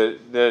anybody.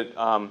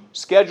 The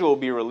schedule will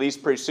be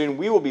released pretty soon.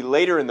 We will be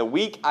later in the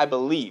week, I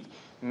believe,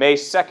 May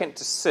 2nd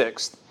to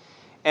 6th.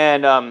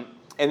 And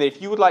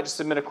if you would like to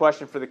submit a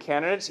question for the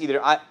candidates,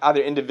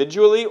 either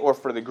individually or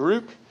for the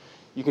group,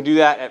 you can do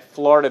that at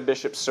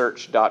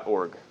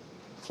floridabishopsearch.org.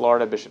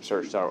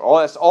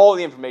 floridabishopsearch.org. All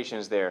the information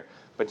is there,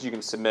 but you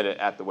can submit it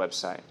at the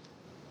website.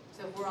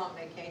 So if we're on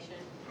vacation?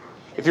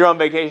 If you're on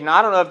vacation,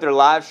 I don't know if they're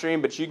live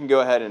streamed, but you can go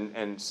ahead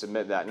and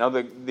submit that. Now,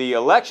 the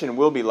election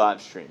will be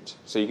live streamed,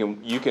 so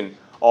you can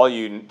all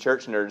you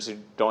church nerds who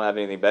don't have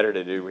anything better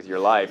to do with your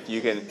life,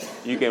 you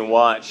can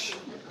watch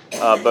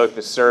both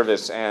the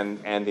service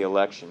and the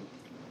election.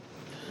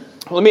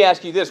 Let me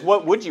ask you this: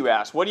 what would you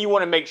ask? What do you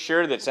want to make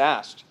sure that's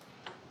asked?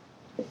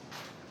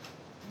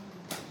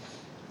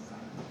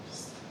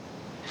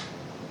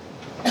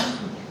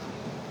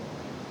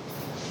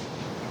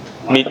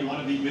 Why do you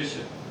want to be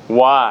bishop?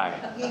 Why?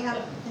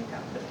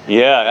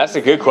 Yeah, that's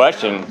a good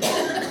question.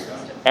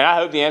 And I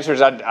hope the answer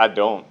is I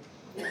don't.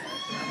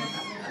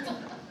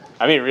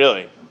 I mean,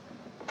 really.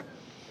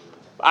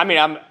 I mean,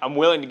 I'm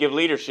willing to give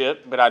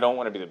leadership, but I don't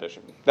want to be the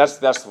bishop.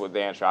 That's what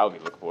the answer I would be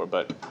looking for.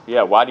 But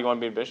yeah, why do you want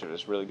to be a bishop?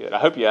 It's really good. I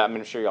hope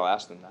I'm sure y'all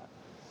asked them that.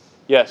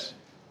 Yes.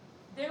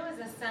 There was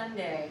a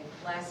Sunday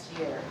last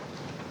year.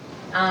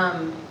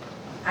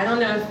 I don't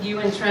know if you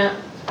and Trent,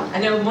 I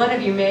know one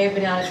of you may have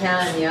been out of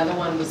town and the other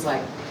one was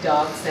like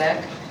dog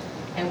sick.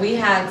 And we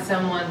had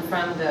someone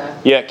from the...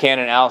 Yeah,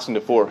 Canon Allison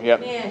DeFore.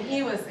 Yep. Man,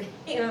 he was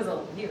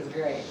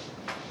great.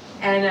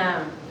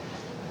 And,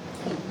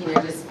 he,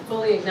 just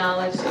fully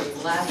acknowledged it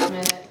was last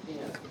minute,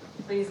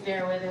 please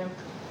bear with him.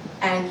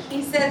 And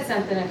he said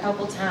something a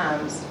couple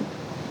times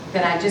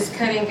that I just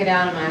couldn't get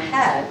out of my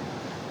head,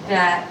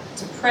 that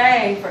to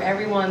pray for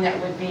everyone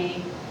that would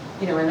be,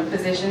 in a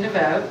position to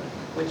vote,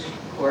 which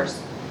of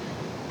course,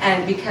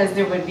 and because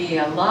there would be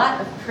a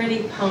lot of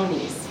pretty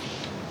ponies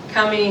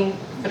coming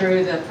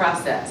through the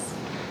process.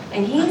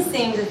 And he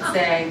seemed to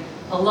say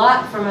a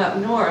lot from up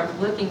north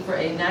looking for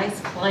a nice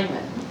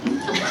climate.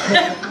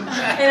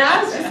 And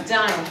I was just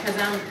dying because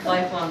I'm a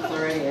lifelong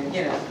Floridian,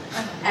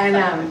 And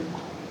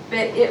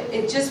but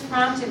it just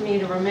prompted me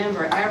to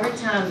remember every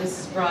time this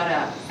is brought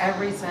up,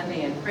 every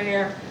Sunday in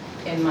prayer,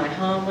 in my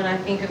home when I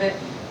think of it,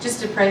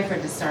 just to pray for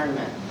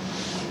discernment.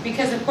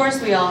 Because of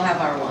course we all have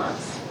our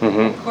wants.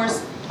 Mm-hmm. Of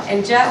course,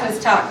 and Jeff has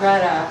taught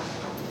Greta,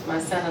 my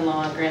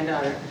son-in-law and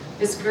granddaughter,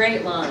 this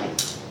great line.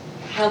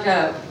 He'll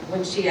go,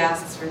 when she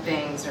asks for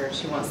things or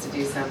she wants to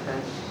do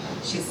something,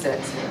 she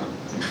sits down.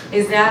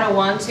 Is that a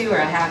want to or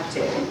a have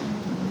to?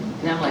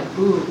 And I'm like,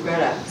 ooh,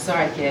 Greta,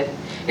 sorry kid.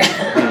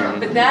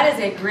 But that is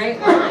a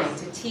great line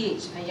to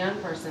teach a young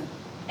person,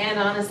 and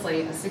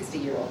honestly, a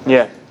 60-year-old person.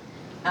 Yeah.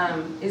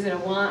 Is it a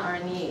want or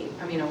a need?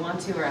 I mean, a want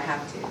to or a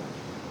have to?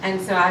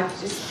 And so I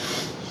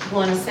just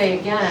want to say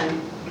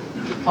again,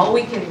 all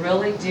we can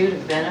really do to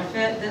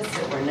benefit this,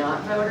 if we're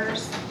not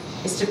voters,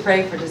 is to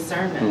pray for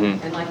discernment.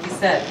 Mm-hmm. And like you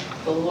said,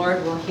 the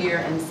Lord will hear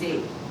and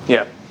see.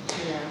 Yeah.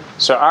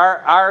 So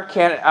our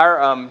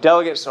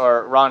delegates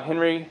are Ron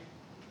Henry,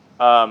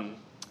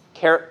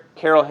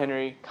 Carol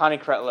Henry, Connie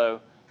Cretlow,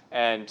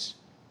 and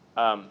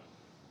who am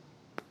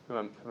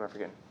I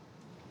forgetting?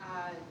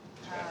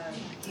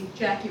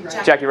 Jackie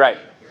Wright. Jackie Wright.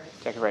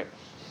 Jackie Wright.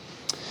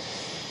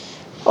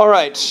 All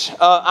right. So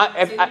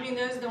you mean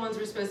those are the ones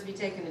we're supposed to be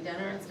taking to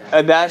dinner and stuff?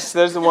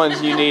 Those are the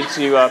ones you need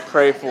to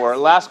pray for.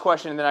 Last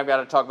question, and then I've got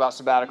to talk about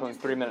sabbatical in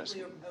 3 minutes.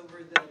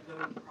 Over the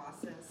voting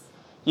process.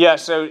 Yeah,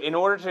 so in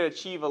order to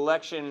achieve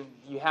election,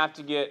 you have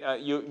to get,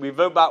 we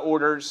vote by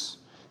orders,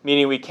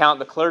 meaning we count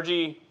the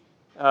clergy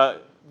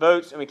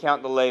votes and we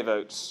count the lay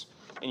votes.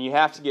 And you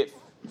have to get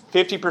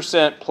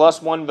 50%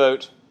 plus one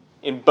vote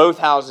in both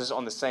houses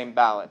on the same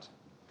ballot.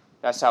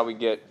 That's how we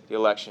get the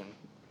election.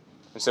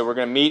 And so we're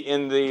going to meet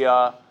in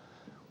the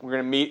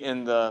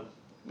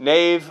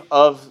nave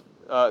of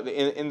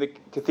in the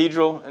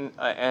cathedral,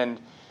 and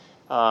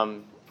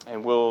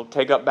we'll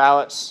take up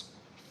ballots.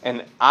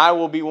 And I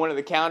will be one of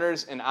the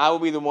counters, and I will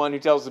be the one who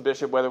tells the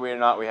bishop whether we or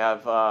not we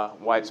have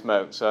white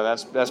smoke. So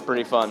that's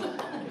pretty fun.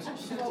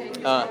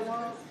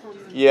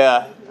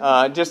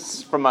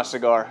 Just from my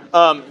cigar.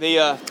 All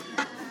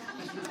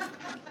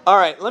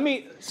right,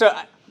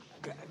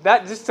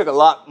 that just took a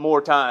lot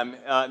more time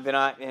than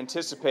I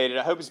anticipated.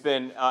 I hope it's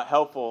been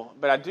helpful,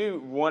 but I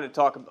do want to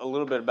talk a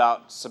little bit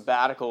about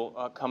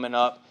sabbatical coming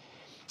up.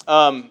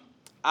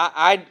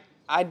 I'd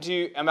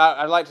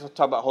like to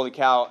talk about Holy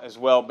Cow as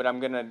well, but I'm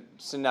going to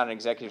send out an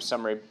executive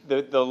summary.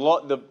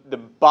 The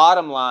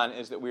bottom line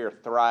is that we are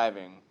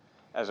thriving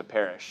as a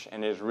parish,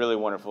 and it is really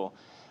wonderful.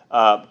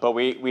 But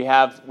we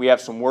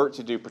have some work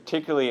to do,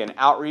 particularly in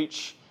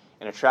outreach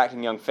and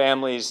attracting young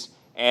families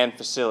and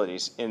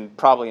facilities,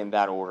 probably in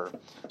that order.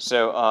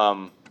 So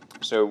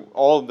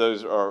all of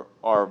those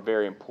are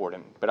very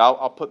important. But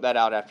I'll put that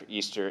out after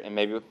Easter, and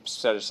maybe we'll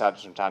set aside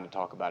some time to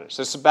talk about it.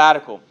 So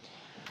sabbatical.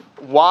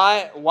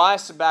 Why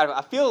sabbatical?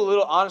 I feel a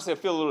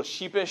little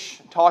sheepish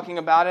talking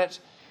about it.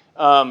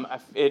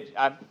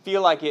 I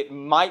feel like it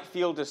might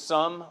feel to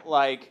some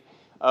like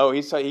oh,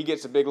 he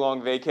gets a big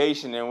long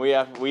vacation, and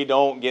we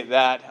don't get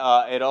that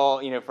at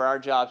all, for our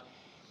jobs.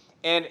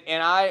 And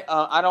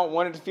I don't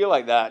want it to feel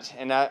like that,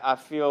 and I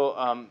feel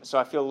a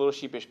little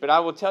sheepish. But I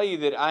will tell you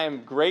that I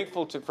am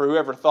grateful for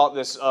whoever thought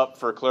this up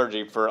for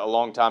clergy for a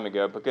long time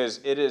ago, because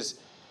it is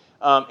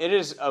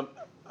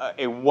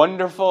a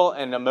wonderful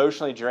and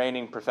emotionally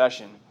draining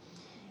profession,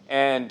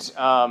 and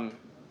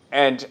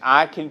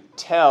I can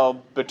tell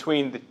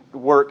between the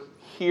work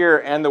here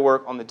and the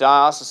work on the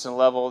diocesan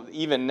level,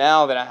 even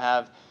now, that I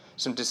have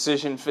some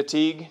decision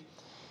fatigue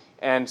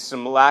and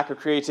some lack of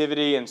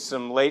creativity and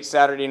some late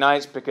Saturday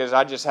nights because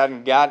I just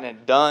hadn't gotten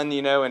it done,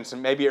 and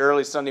some maybe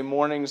early Sunday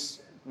mornings,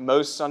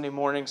 most Sunday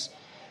mornings,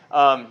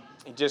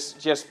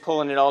 just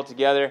pulling it all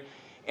together.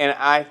 And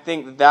I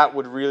think that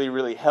would really,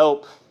 really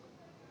help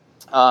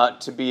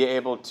to be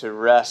able to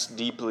rest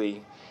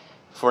deeply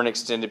for an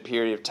extended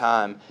period of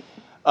time.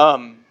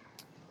 And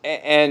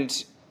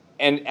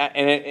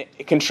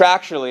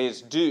contractually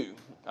it's due.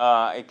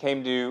 It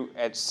came due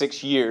at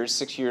 6 years.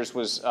 6 years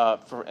was,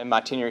 and my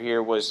tenure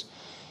here was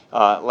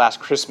last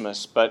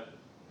Christmas. But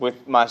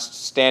with my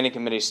standing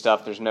committee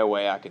stuff, there's no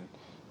way I could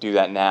do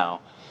that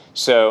now.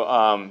 So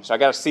I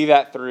got to see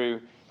that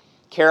through.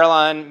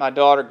 Caroline, my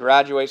daughter,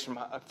 graduates from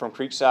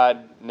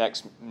Creekside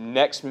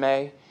next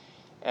May,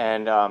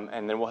 and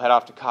then we'll head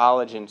off to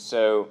college. And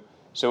so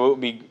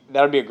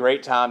that'll be a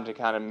great time to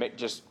kind of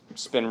just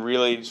spend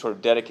really sort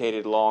of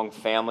dedicated, long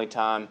family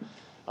time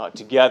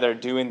together,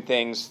 doing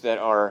things that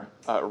are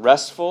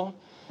restful,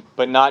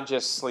 but not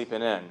just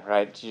sleeping in,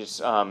 right?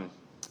 Just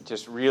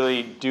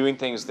really doing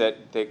things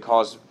that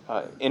cause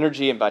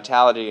energy and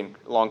vitality and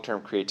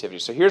long-term creativity.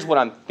 So here's what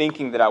I'm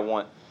thinking that I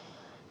want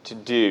to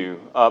do.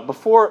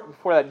 Before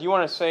that, do you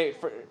want to say,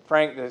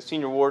 Frank, the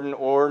senior warden,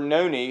 or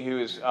Noni, who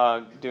is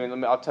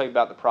doing? I'll tell you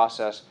about the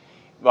process,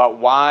 about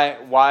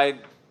why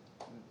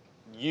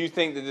you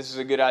think that this is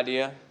a good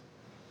idea.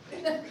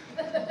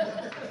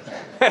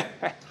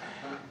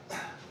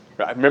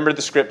 Right, remember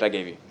the script I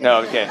gave you.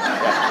 No, okay.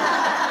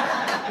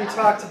 You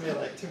talked to me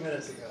like 2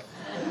 minutes ago.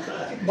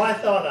 My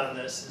thought on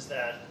this is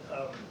that,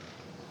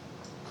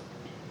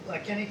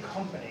 like any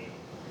company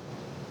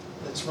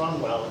that's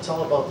run well, it's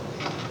all about the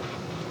people.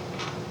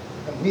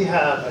 And we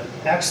have an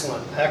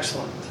excellent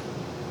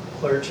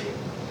clergy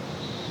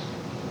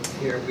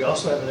here. We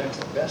also have an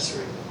excellent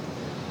vestry.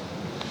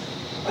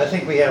 I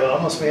think we have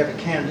a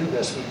can-do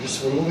vestry.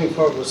 We're moving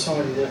forward with so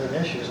many different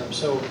issues. I'm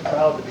so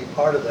proud to be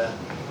part of that.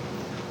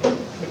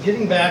 But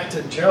getting back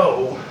to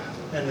Joe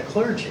and the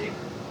clergy,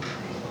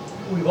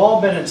 we've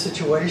all been in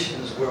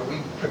situations where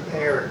we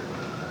prepared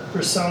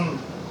for some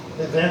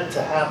event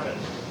to happen,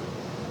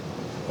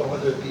 or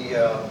whether it be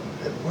at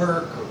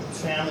work or with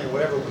family or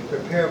whatever. We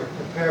prepare,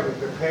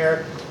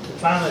 and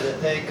finally the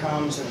day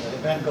comes and the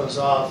event goes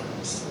off, and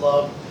it's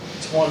loved,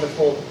 it's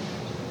wonderful.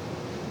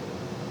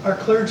 Our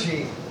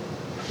clergy,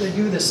 they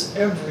do this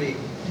every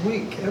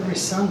week, every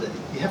Sunday.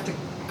 You have to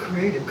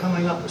create it,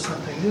 coming up with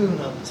something new,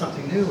 and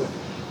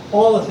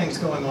all the things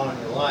going on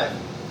in your life.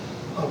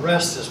 A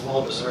rest is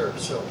well deserved.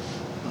 So,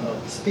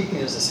 speaking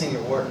as a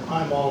senior warden,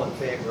 I'm all in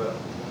favor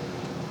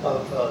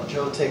of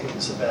Joe taking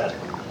a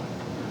sabbatical.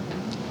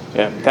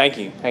 Yeah, thank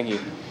you.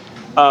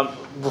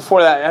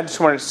 Before that, I just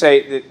wanted to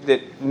say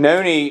that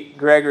Noni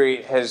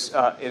Gregory is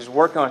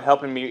working on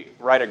helping me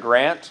write a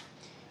grant,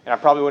 and I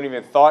probably wouldn't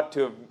even thought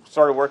to have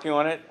started working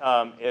on it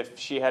if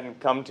she hadn't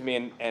come to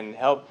me and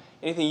helped.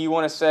 Anything you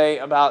want to say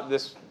about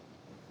this?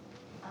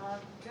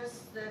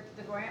 Just that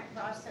the grant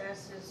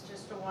process is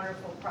just a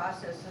wonderful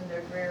process, and there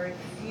are very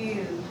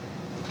few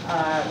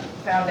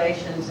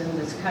foundations in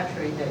this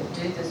country that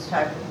do this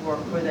type of work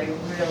where they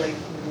really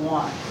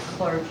want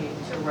clergy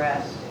to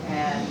rest.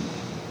 And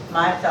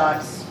my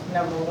thoughts,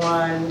 number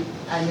one,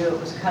 I knew it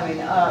was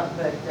coming up,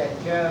 but that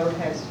Joe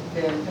has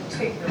been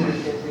particularly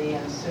busy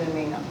in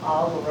assuming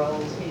all the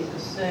roles he's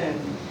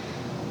assumed,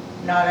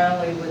 not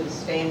only with the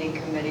standing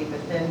committee,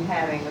 but then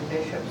having a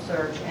bishop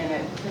search,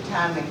 and the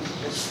timing's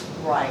just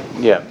right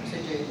to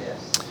do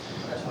this.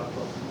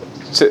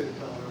 So,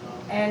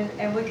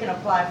 and we can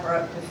apply for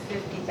up to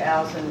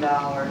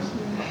 $50,000.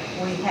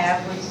 We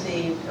have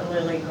received a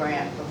Lilly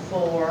grant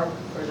before.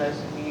 For those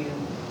of you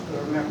who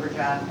remember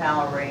John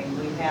Pallarine,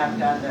 we have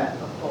done that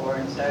before,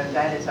 and so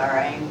that is our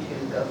aim to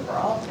go for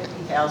all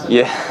 $50,000.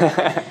 Yeah.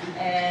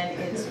 And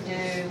it's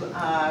due.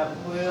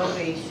 We'll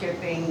be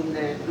shipping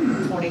the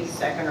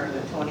 22nd or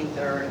the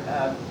 23rd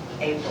of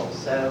April,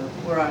 so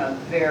we're on a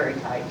very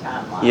tight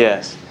timeline.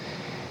 Yes.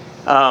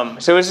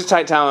 So it's a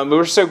tight timeline, but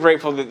we're so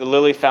grateful that the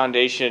Lilly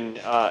Foundation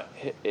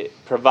it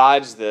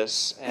provides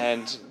this,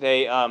 and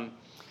they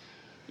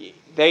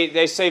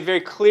say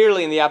very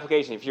clearly in the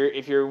application,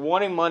 if you're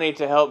wanting money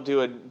to help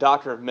do a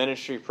Doctor of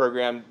Ministry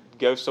program,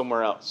 go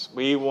somewhere else.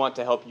 We want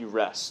to help you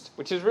rest,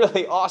 which is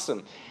really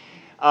awesome.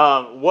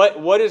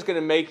 What is going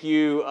to make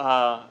you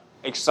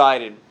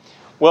excited?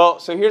 Well,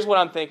 so here's what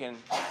I'm thinking.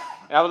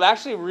 And I would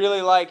actually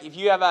really like, if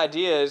you have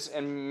ideas,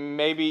 and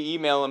maybe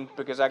email them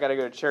because I got to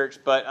go to church,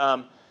 but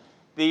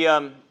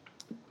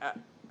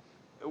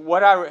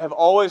what I have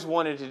always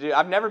wanted to do,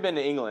 I've never been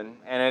to England,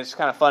 and it's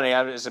kind of funny.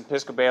 I was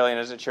Episcopalian,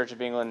 as a Church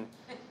of England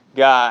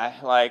guy.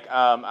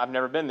 I've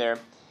never been there.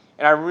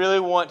 And I really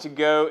want to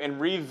go and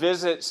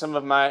revisit some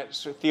of my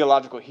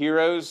theological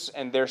heroes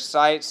and their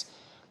sites,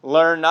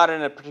 learn not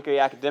in a particularly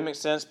academic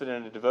sense, but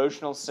in a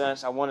devotional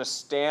sense. I want to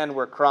stand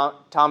where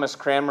Thomas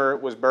Cranmer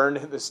was burned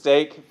at the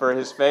stake for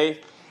his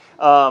faith.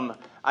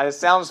 It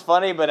sounds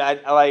funny, but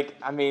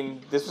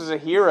this was a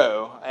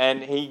hero,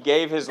 and he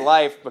gave his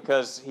life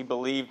because he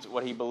believed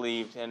what he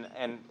believed, and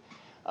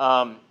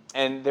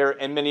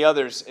many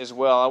others as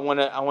well. I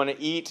want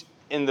to eat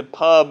in the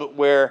pub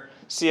where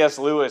C.S.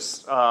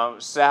 Lewis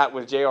sat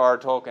with J.R.R.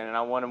 Tolkien, and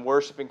I want to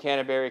worship in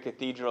Canterbury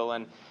Cathedral,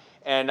 and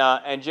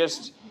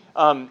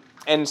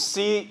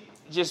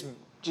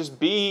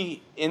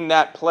be in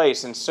that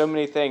place and so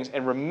many things,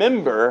 and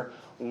remember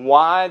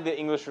why the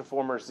English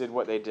reformers did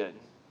what they did.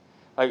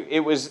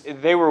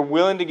 They were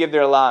willing to give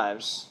their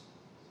lives.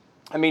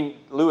 I mean,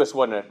 Lewis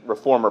wasn't a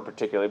reformer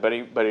particularly, but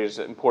he was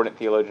an important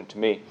theologian to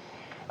me.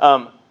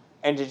 Why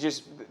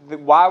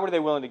were they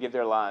willing to give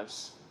their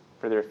lives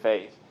for their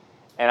faith?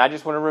 And I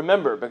just want to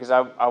remember, because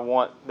I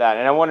want that.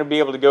 And I want to be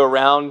able to go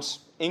around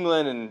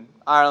England and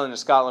Ireland and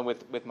Scotland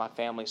with my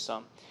family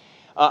some.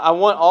 I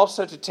want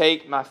also to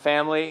take my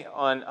family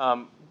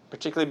on,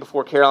 particularly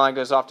before Caroline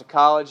goes off to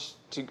college,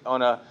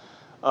 on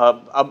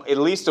at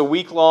least a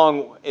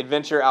week-long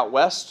adventure out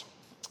west.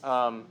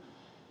 No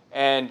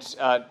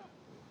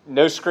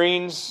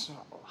screens,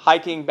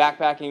 hiking,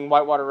 backpacking,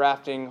 whitewater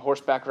rafting,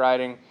 horseback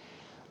riding,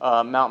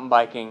 mountain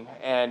biking,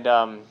 and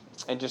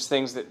just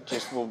things that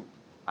just will,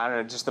 I don't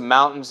know, just the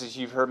mountains, as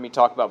you've heard me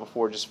talk about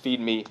before, just feed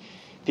me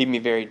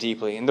very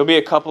deeply. And there'll be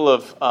a couple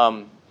of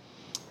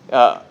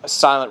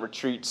silent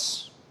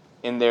retreats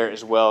in there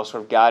as well,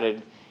 sort of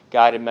guided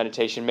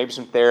meditation, maybe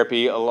some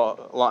therapy.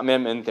 I'm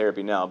in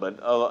therapy now,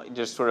 but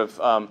just sort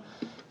of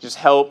just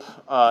help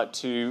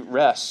to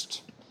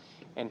rest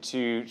and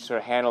to sort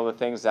of handle the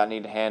things that I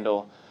need to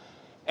handle.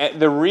 And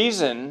the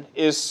reason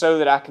is so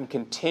that I can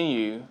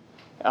continue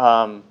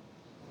to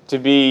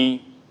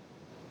be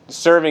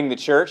serving the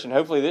church, and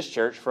hopefully this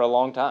church, for a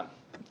long time.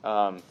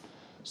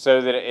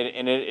 So that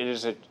it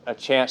is a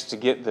chance to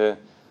get the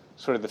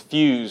sort of the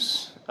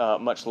fuse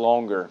much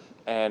longer,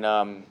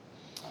 and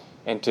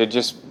to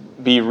just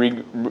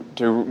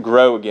to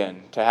grow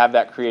again, to have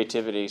that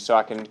creativity, so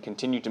I can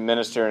continue to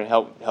minister and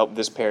help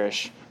this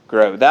parish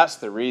grow. That's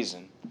the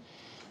reason.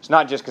 It's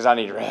not just because I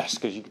need rest,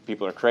 because you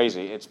people are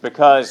crazy. It's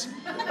because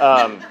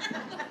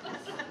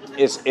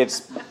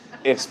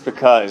it's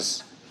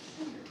because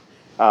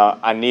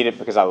I need it,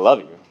 because I love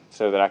you,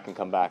 so that I can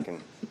come back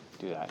and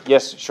do that.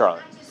 Yes,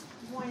 Charlotte. I just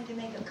wanted to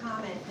make a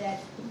comment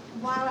that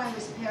while I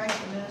was parish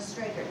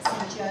administrator at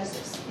St.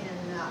 Joseph's in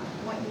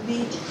Boynton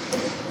Beach,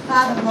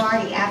 Father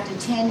Marty, after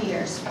 10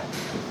 years,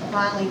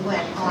 finally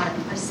went on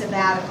a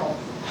sabbatical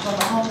for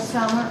the whole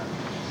summer.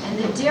 And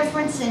the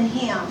difference in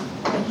him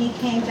when he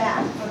came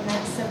back from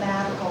that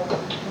sabbatical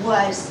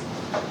was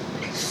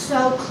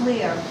so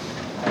clear.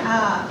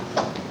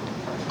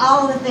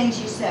 All the things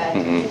you said,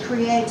 the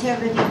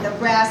creativity, the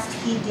rest,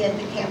 he did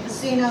the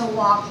Campesino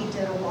walk, he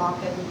did a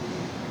walk in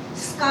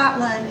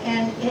Scotland,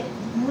 and it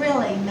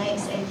really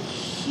makes a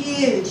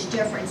huge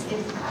difference.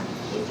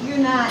 If you're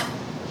not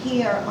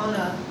here on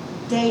a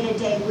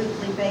day-to-day,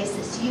 weekly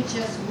basis, you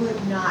just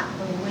would not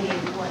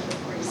believe what the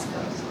priest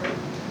goes through.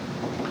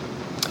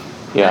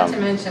 Yeah. Not to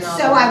mention all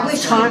So the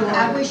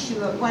I wish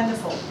you a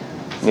wonderful.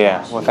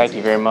 Yeah. Well, thank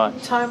you very much.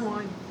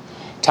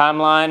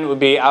 Timeline would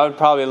be, I would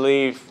probably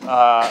leave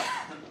the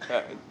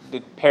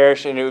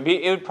parish, and it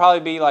would probably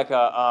be like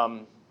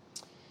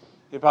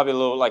it'd probably be a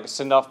little like a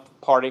send-off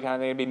party kind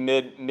of thing. It'd be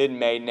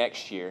mid-May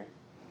next year,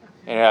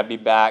 and I'd be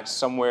back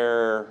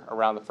somewhere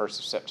around the 1st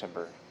of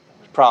September.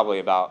 Probably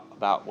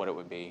about what it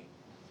would be.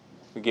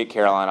 We'd get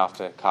Caroline off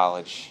to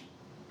college,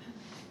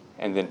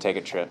 and then take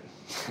a trip.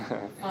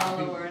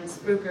 Follower and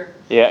spooker.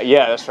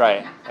 Yeah, that's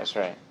right.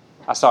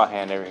 I saw a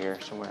hand over here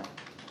somewhere.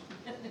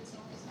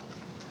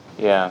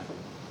 Yeah.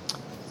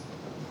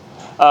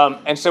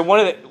 And so one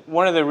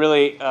of the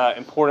really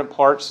important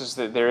parts is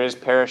that there is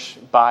parish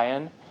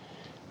buy-in,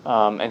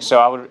 and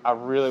so I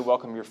really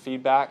welcome your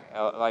feedback.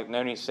 Like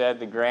Noni said,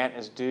 the grant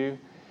is due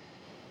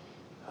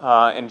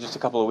in just a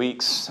couple of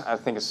weeks. I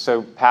think it's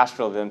so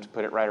pastoral of them to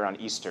put it right around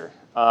Easter.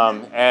 But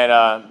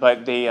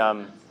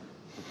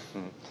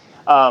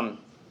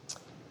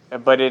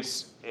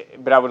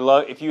I would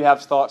love if you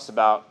have thoughts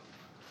about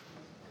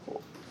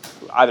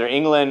either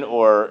England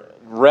or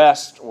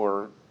rest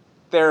or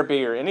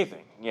therapy or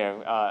anything.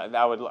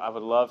 I would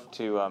love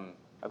to.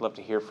 I'd love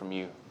to hear from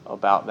you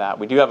about that.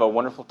 We do have a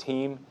wonderful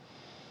team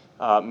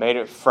made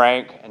of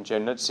Frank and Joe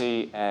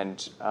Nutzi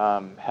and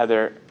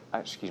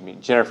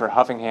Jennifer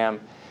Huffingham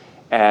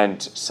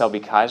and Selby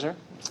Kaiser,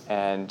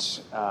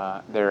 and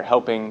they're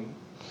helping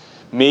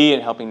me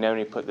and helping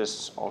Noni put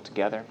this all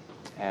together.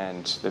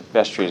 And the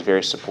vestry is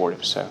very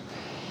supportive. So,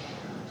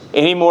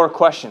 any more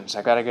questions?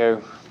 I got to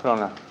go put on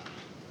a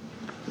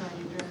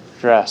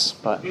dress,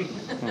 but.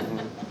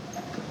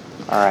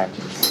 All right.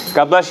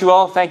 God bless you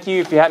all. Thank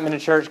you. If you haven't been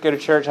to church, go to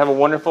church. Have a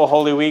wonderful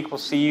Holy Week. We'll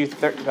see you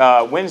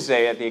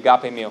Wednesday at the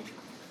Agape meal.